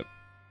 Tulip.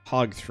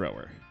 Hog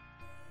thrower.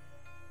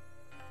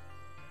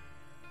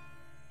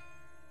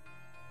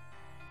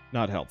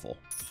 Not helpful.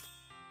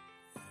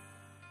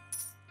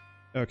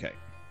 Okay.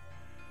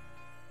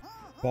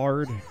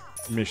 Bard,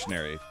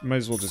 missionary. Might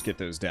as well just get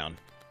those down.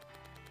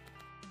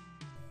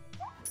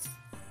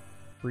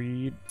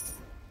 Breed,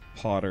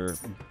 potter,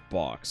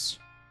 box.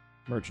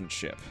 Merchant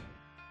ship.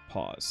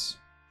 Pause.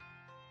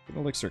 An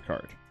elixir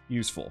card.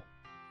 Useful.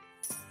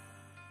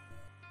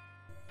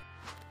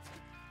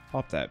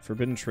 Pop that.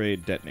 Forbidden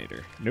trade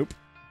detonator. Nope.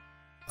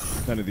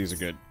 None of these are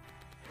good.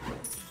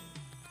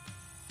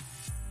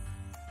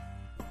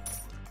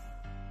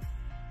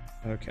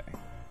 Okay.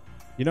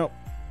 You know,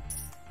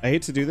 I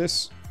hate to do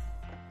this.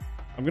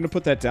 I'm gonna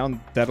put that down.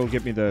 That'll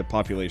get me the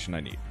population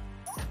I need.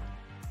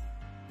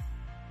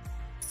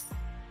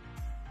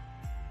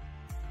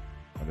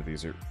 None of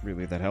these are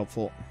really that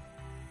helpful.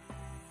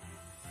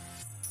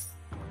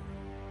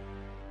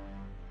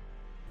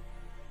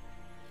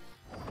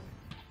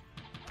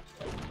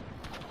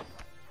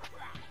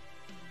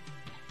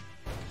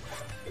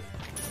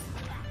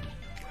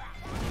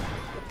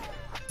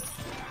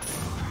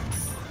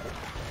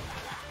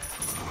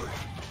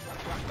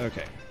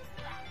 Okay.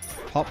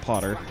 Pop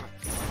Potter.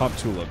 Pop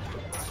Tulip.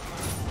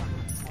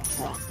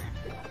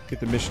 Get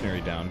the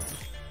missionary down.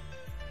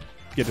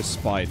 Get a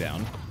spy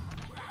down.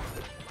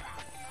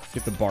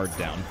 Get the bard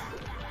down.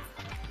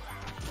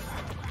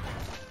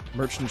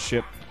 Merchant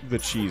ship the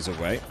cheese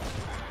away.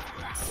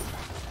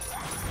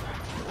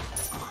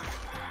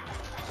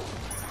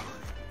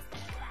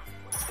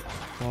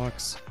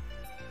 Box.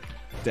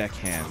 Deck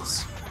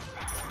hands.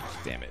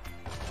 Damn it.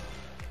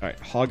 Alright,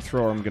 hog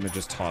thrower I'm gonna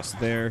just toss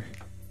there.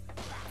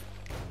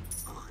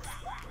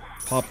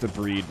 Pop the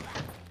breed.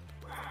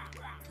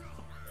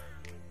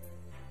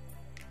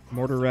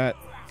 Mortar rat.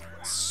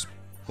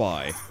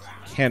 Spy.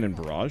 Cannon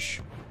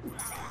barrage.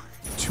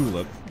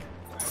 Tulip.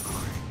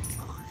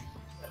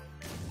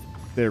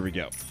 There we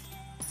go.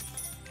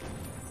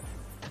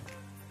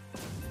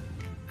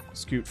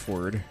 Scoot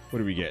forward. What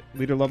do we get?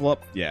 Leader level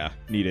up? Yeah,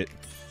 need it.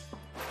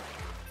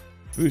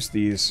 Boost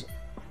these.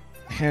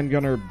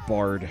 Handgunner,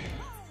 bard.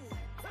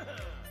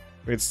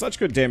 We had such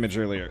good damage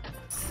earlier.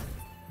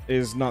 It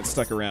is not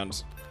stuck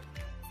around.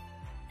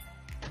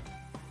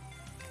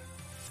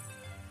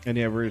 And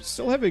yeah, we're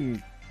still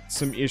having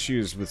some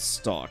issues with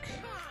stock.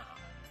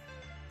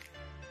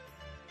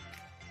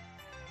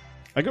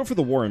 I go for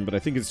the Warren, but I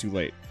think it's too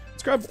late.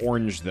 Let's grab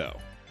orange, though.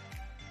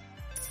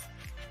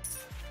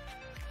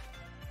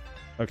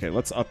 Okay,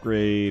 let's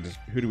upgrade...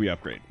 Who do we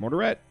upgrade? Mortar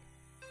rat?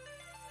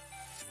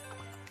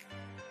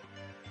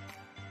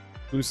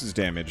 Boosts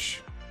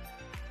damage.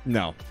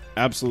 No,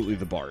 absolutely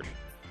the bard.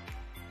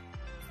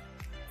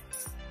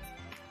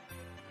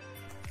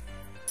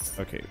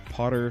 Okay,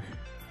 Potter...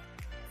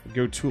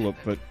 Go Tulip,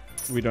 but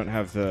we don't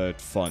have the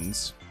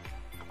funds.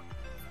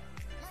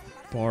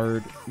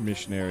 Bard,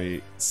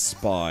 Missionary,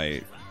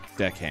 Spy,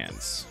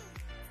 Deckhands.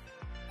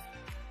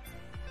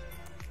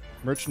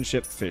 Merchant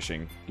ship,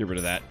 fishing. Get rid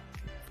of that.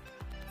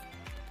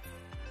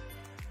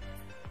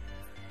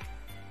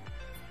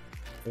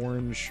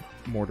 Orange,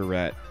 Mortar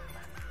rat,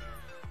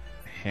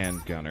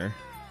 Handgunner.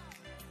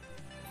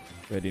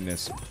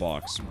 Readiness,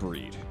 box,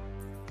 breed.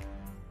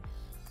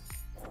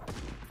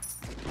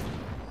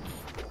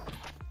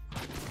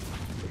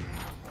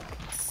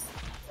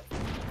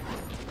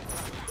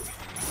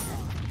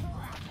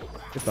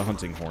 Get the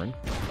hunting horn.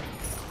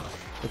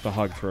 Get the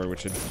hog thrower,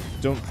 which I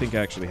don't think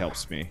actually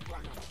helps me.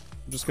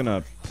 I'm just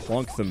gonna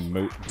plunk the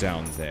moat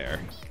down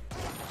there.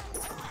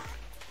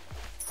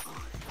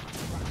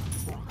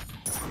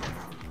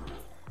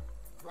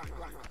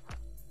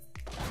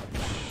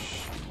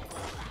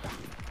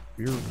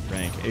 Your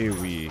rank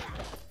AoE.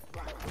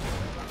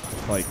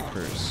 Apply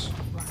curse.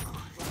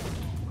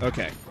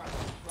 Okay.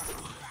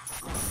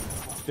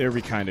 There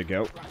we kinda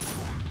go.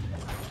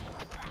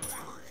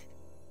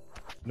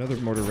 Another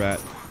mortar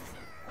rat.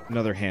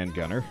 Another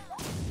handgunner.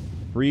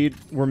 Breed,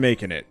 we're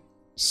making it.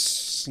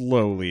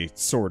 Slowly,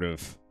 sort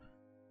of.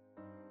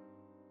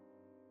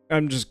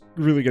 I'm just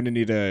really gonna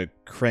need to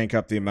crank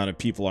up the amount of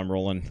people I'm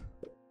rolling.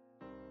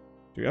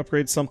 Do we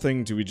upgrade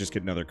something? Do we just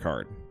get another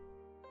card?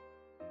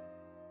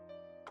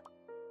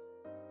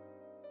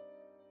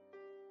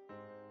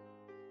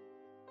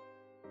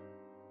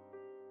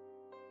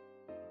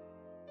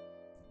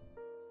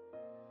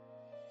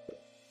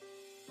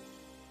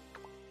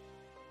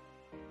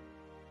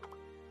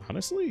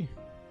 Honestly?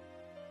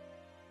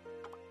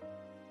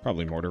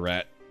 Probably Mortar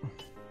Rat.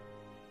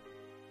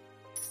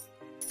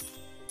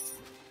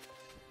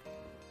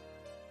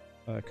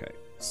 Okay.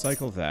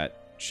 Cycle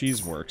that.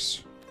 Cheese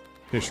works.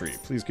 Fishery.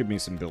 Please give me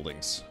some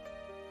buildings.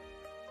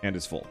 And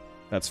it's full.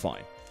 That's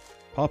fine.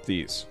 Pop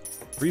these.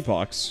 3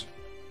 box.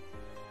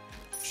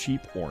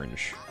 Cheap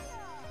orange.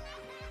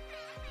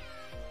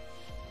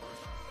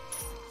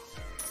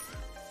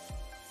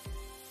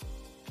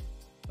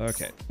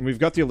 Okay. And we've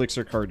got the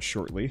elixir card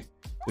shortly.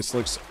 This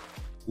looks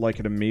like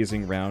an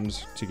amazing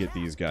round to get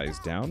these guys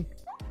down.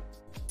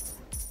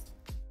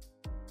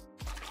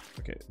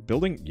 Okay,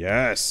 building?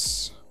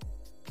 Yes!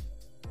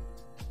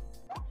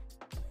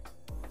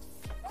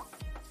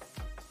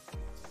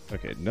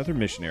 Okay, another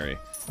missionary.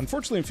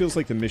 Unfortunately, it feels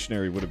like the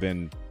missionary would have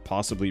been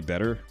possibly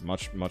better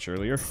much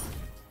earlier.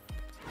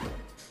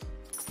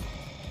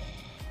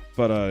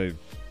 But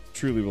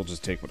truly will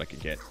just take what I can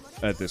get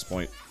at this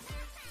point.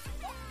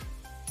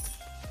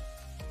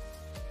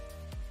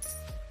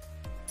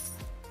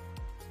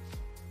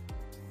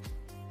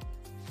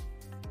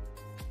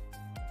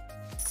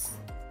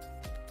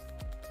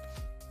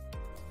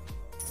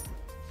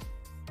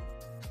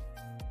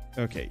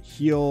 Okay,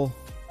 heal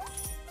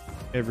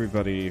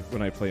everybody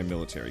when I play a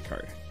military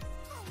card.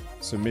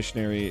 So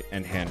missionary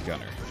and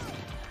handgunner.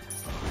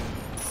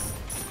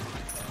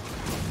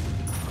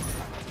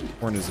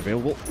 Horn is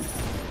available.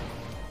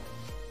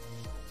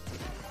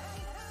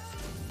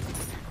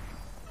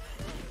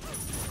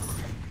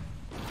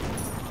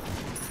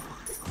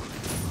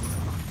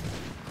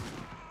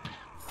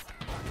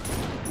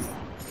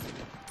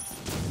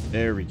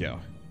 There we go.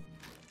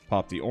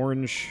 Pop the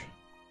orange.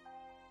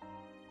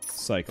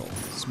 Cycle.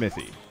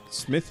 Smithy.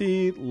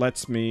 Smithy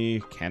lets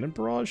me... Cannon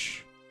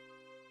barrage?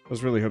 I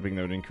was really hoping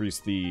that would increase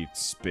the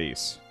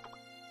space.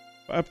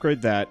 If I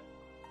upgrade that,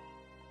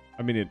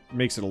 I mean, it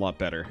makes it a lot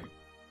better.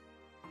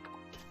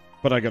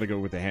 But I gotta go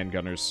with the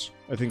handgunners.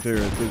 I think they're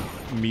the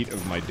meat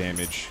of my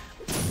damage.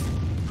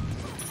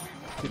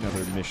 Get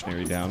another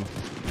missionary down.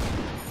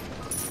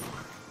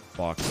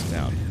 Box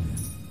down.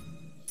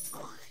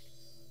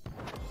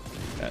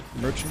 That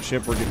merchant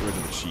ship, we're getting rid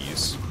of the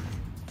cheese.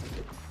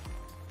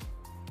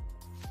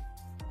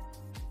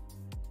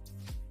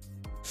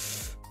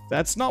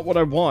 That's not what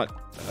I want.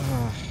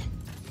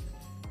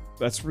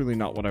 That's really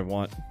not what I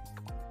want.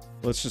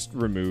 Let's just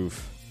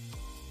remove.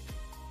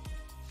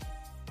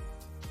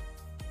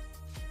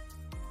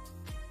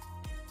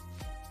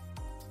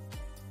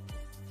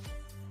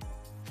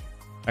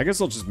 I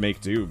guess I'll just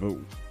make do, but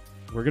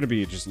we're gonna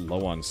be just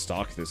low on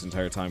stock this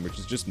entire time, which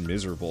is just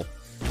miserable.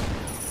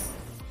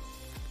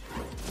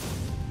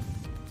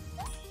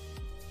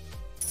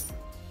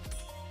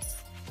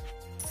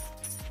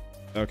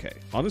 Okay,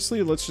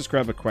 honestly, let's just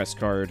grab a quest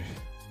card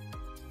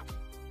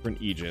for an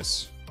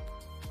Aegis.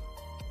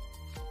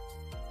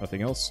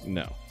 Nothing else?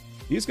 No.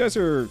 These guys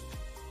are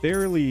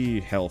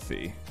fairly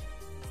healthy.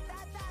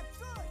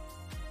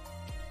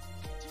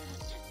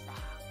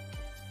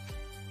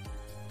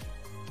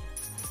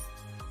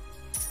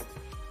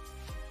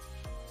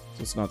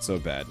 So it's not so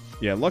bad.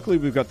 Yeah, luckily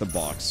we've got the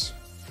box.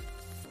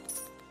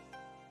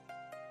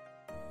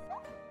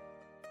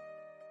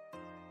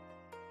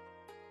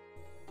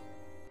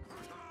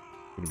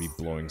 Gonna be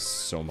blowing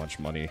so much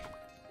money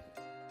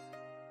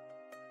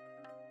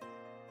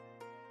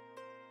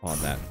on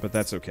that, but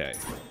that's okay.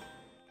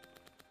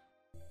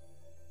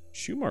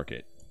 Shoe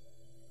market.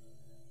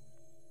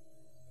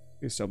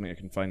 Please tell me I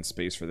can find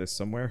space for this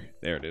somewhere.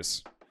 There it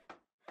is.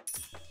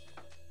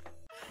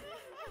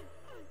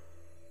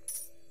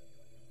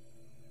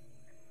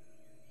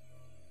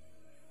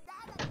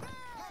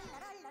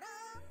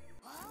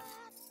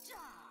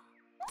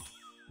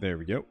 There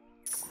we go.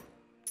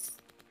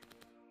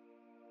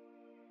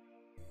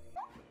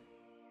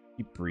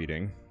 Keep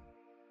breeding.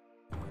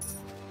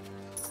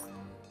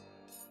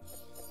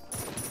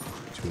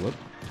 Tulip.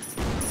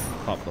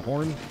 Pop the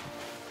horn.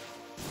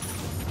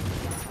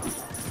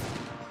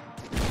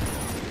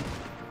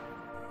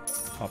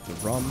 Pop the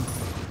rum.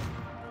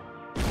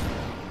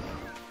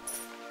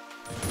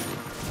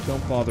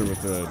 Don't bother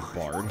with the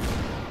bard.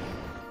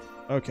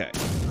 Okay.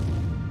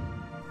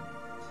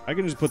 I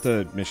can just put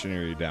the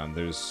missionary down.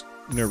 There's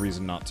no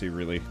reason not to,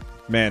 really.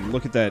 Man,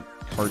 look at that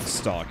card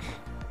stock.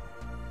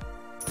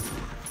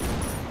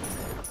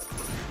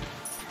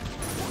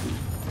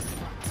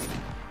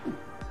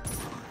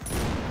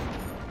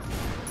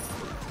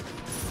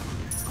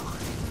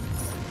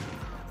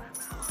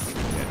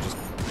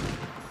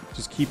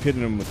 Keep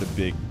hitting him with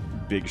the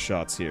big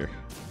shots here.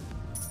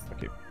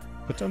 Okay,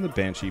 put down the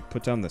Banshee,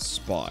 put down the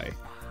Spy.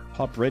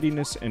 Pop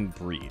Readiness and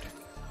Breed.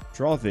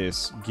 Draw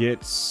this,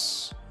 get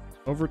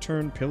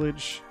Overturn,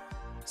 Pillage.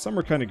 Some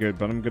are kind of good,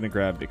 but I'm going to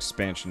grab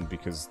Expansion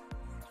because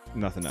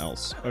nothing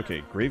else.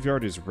 Okay,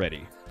 Graveyard is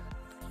ready.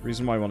 The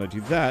reason why I want to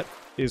do that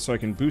is so I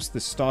can boost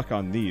the stock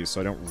on these so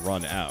I don't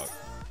run out.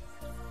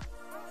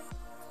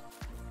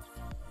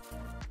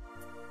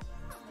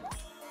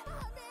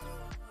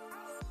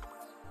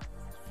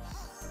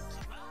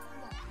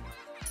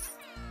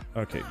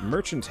 Okay,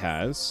 Merchant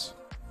has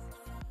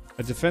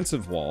a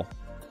defensive wall.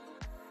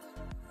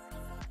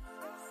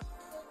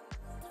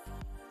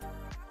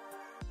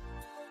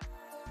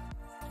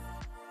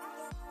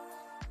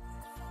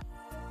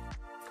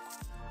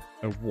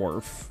 A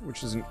wharf,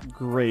 which isn't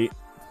great.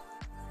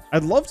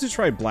 I'd love to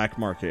try Black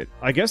Market.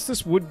 I guess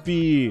this would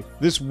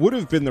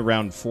have been the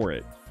round for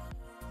it.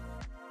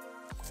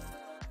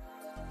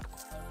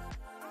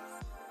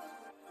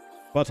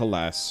 But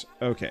alas.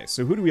 Okay,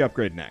 so who do we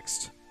upgrade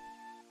next?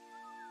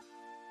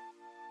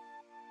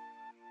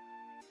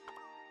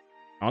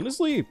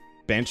 Honestly,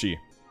 Banshee.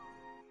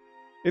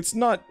 It's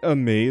not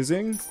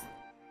amazing,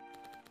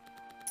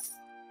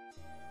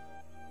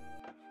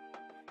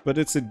 but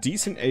it's a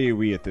decent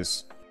AoE at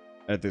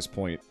this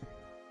point.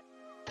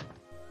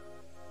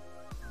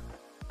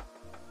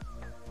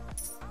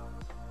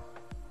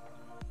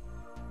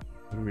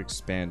 How do we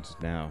expand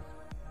now?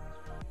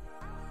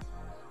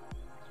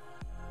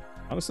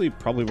 Honestly,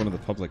 probably one of the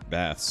public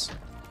baths.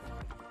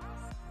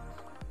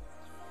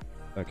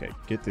 Okay,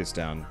 get this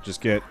down.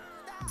 Just get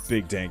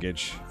big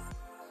dangage.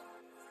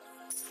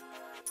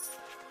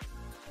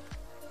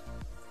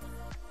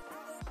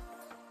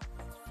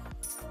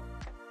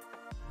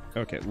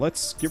 Okay,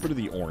 let's get rid of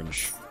the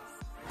orange.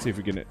 See if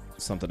we can get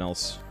something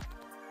else.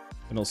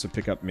 And also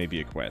pick up maybe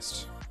a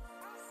quest.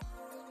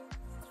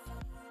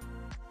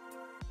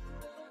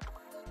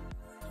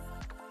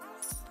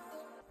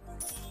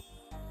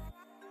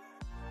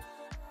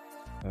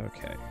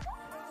 Okay.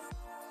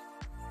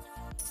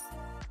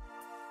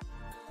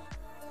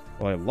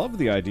 Well, I love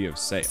the idea of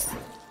sail.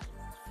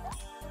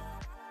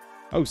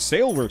 Oh,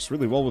 sail works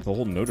really well with the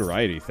whole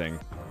notoriety thing.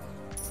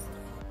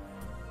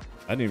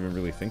 I didn't even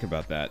really think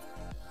about that.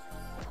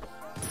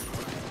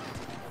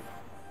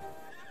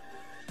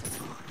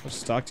 How much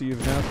stock do you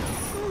even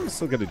have? Oh,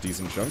 still got a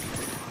decent chunk.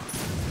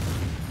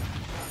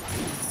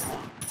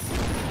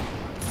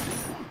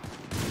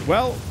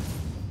 Well,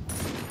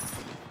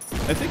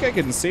 I think I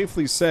can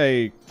safely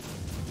say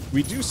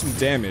we do some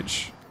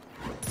damage.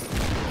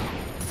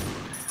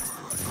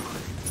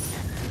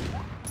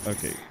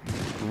 Okay,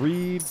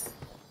 greed,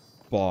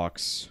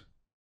 box,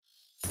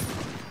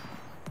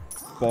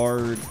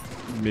 bard,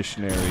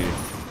 missionary,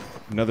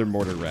 another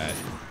mortar rat.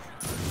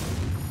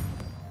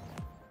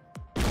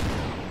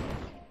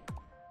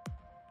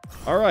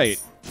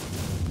 Alright,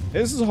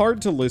 this is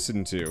hard to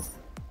listen to.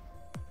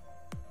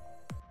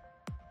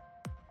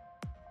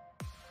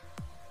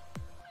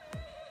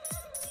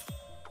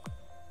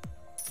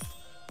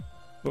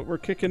 But we're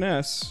kicking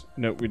ass.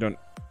 No, we don't.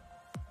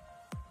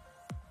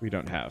 We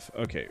don't have.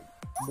 Okay.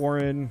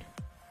 Warren.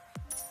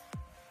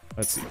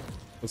 Let's see.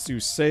 Let's do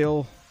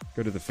sail.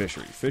 Go to the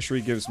fishery.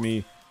 Fishery gives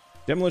me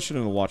demolition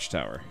and the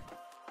watchtower.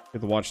 Get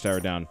the watchtower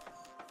down.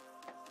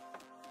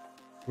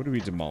 What do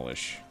we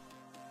demolish?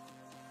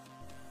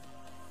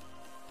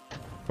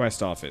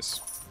 Quest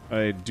office.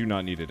 I do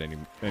not need it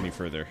any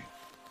further.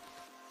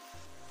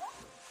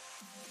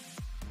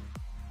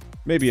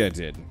 Maybe I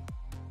did.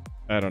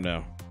 I don't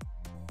know.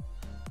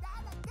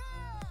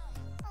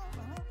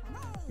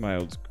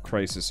 Mild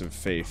crisis of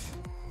faith.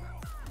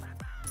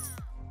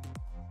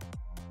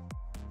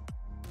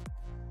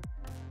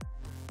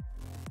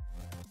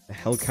 The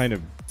hell kind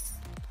of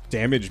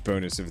damage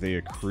bonus if they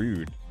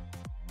accrued?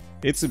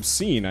 It's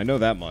obscene, I know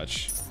that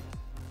much.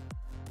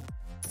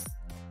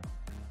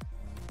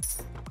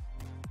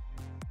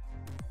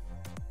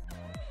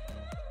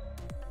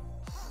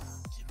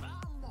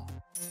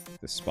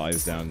 The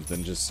spies down,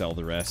 then just sell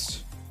the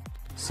rest.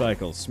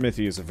 Cycle,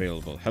 Smithy is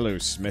available. Hello,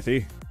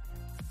 Smithy.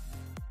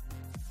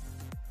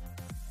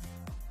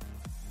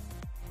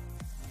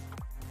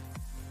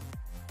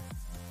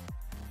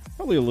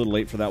 Probably a little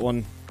late for that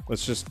one.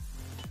 Let's just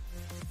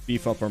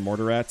beef up our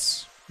mortar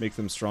rats, make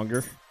them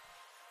stronger.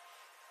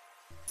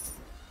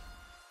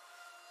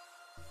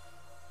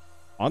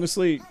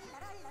 Honestly,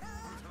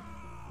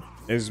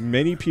 as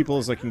many people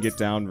as I can get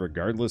down,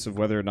 regardless of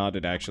whether or not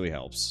it actually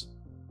helps.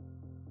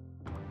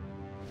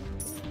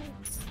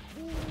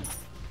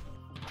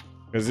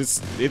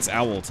 Because it's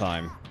owl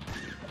time.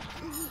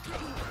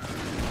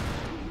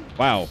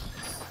 Wow.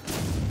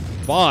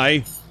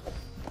 Bye!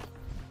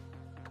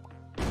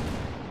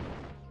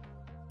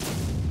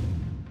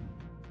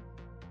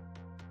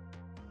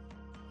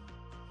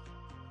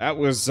 That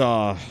was,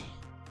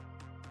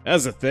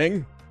 that's a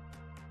thing.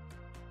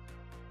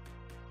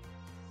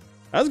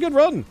 That was a good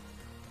run.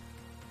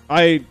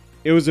 It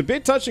was a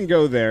bit touch and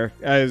go there,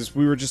 as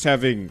we were just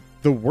having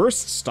the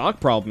worst stock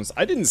problems.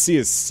 I didn't see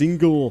a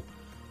single...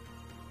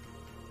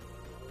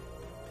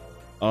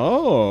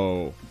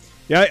 Oh.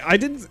 Yeah, I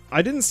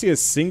didn't see a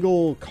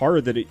single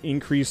card that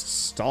increased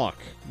stock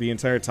the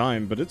entire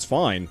time, but it's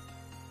fine.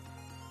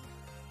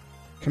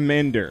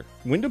 Commander.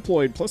 When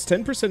deployed, plus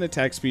 10%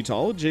 attack speed to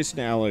all adjacent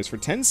allies for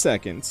 10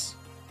 seconds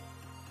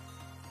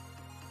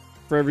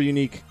for every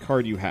unique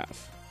card you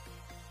have.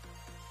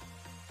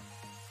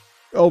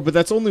 Oh, but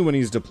that's only when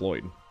he's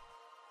deployed.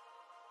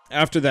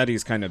 After that,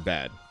 he's kind of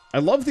bad. I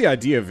love the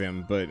idea of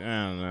him, but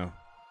I don't know.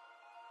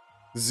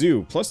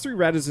 Zoo. Plus 3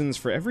 Radizens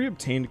for every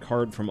obtained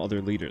card from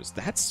other leaders.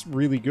 That's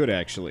really good,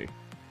 actually.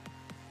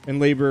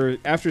 And labor,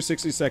 after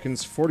 60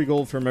 seconds, 40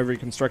 gold from every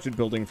constructed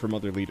building from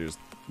other leaders.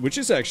 Which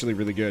is actually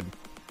really good.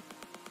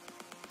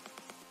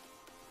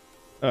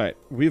 Alright,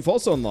 we've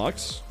also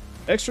unlocked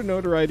extra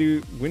notoriety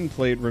when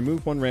played,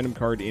 remove 1 random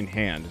card in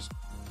hand.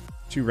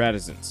 2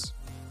 Radizens.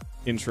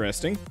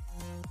 Interesting.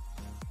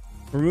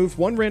 Remove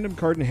 1 random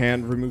card in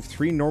hand, remove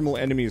 3 normal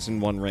enemies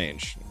in 1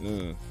 range.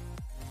 Ugh.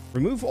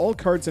 Remove all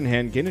cards in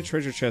hand, gain a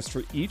treasure chest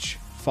for each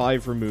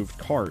 5 removed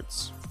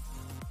cards.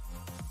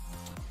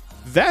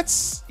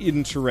 That's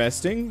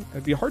interesting.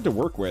 It'd be hard to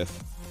work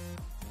with.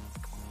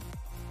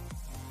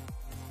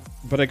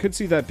 But I could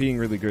see that being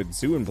really good.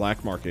 Zoo and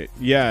Black Market.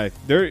 Yeah,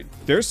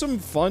 there's some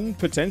fun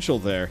potential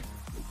there.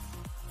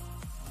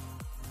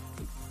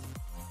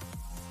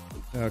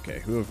 Okay,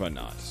 who have I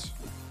not?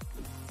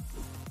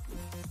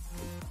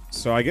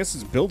 So I guess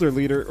it's Builder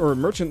Leader, or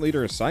Merchant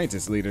Leader, or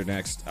Scientist Leader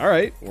next.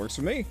 Alright, works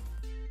for me.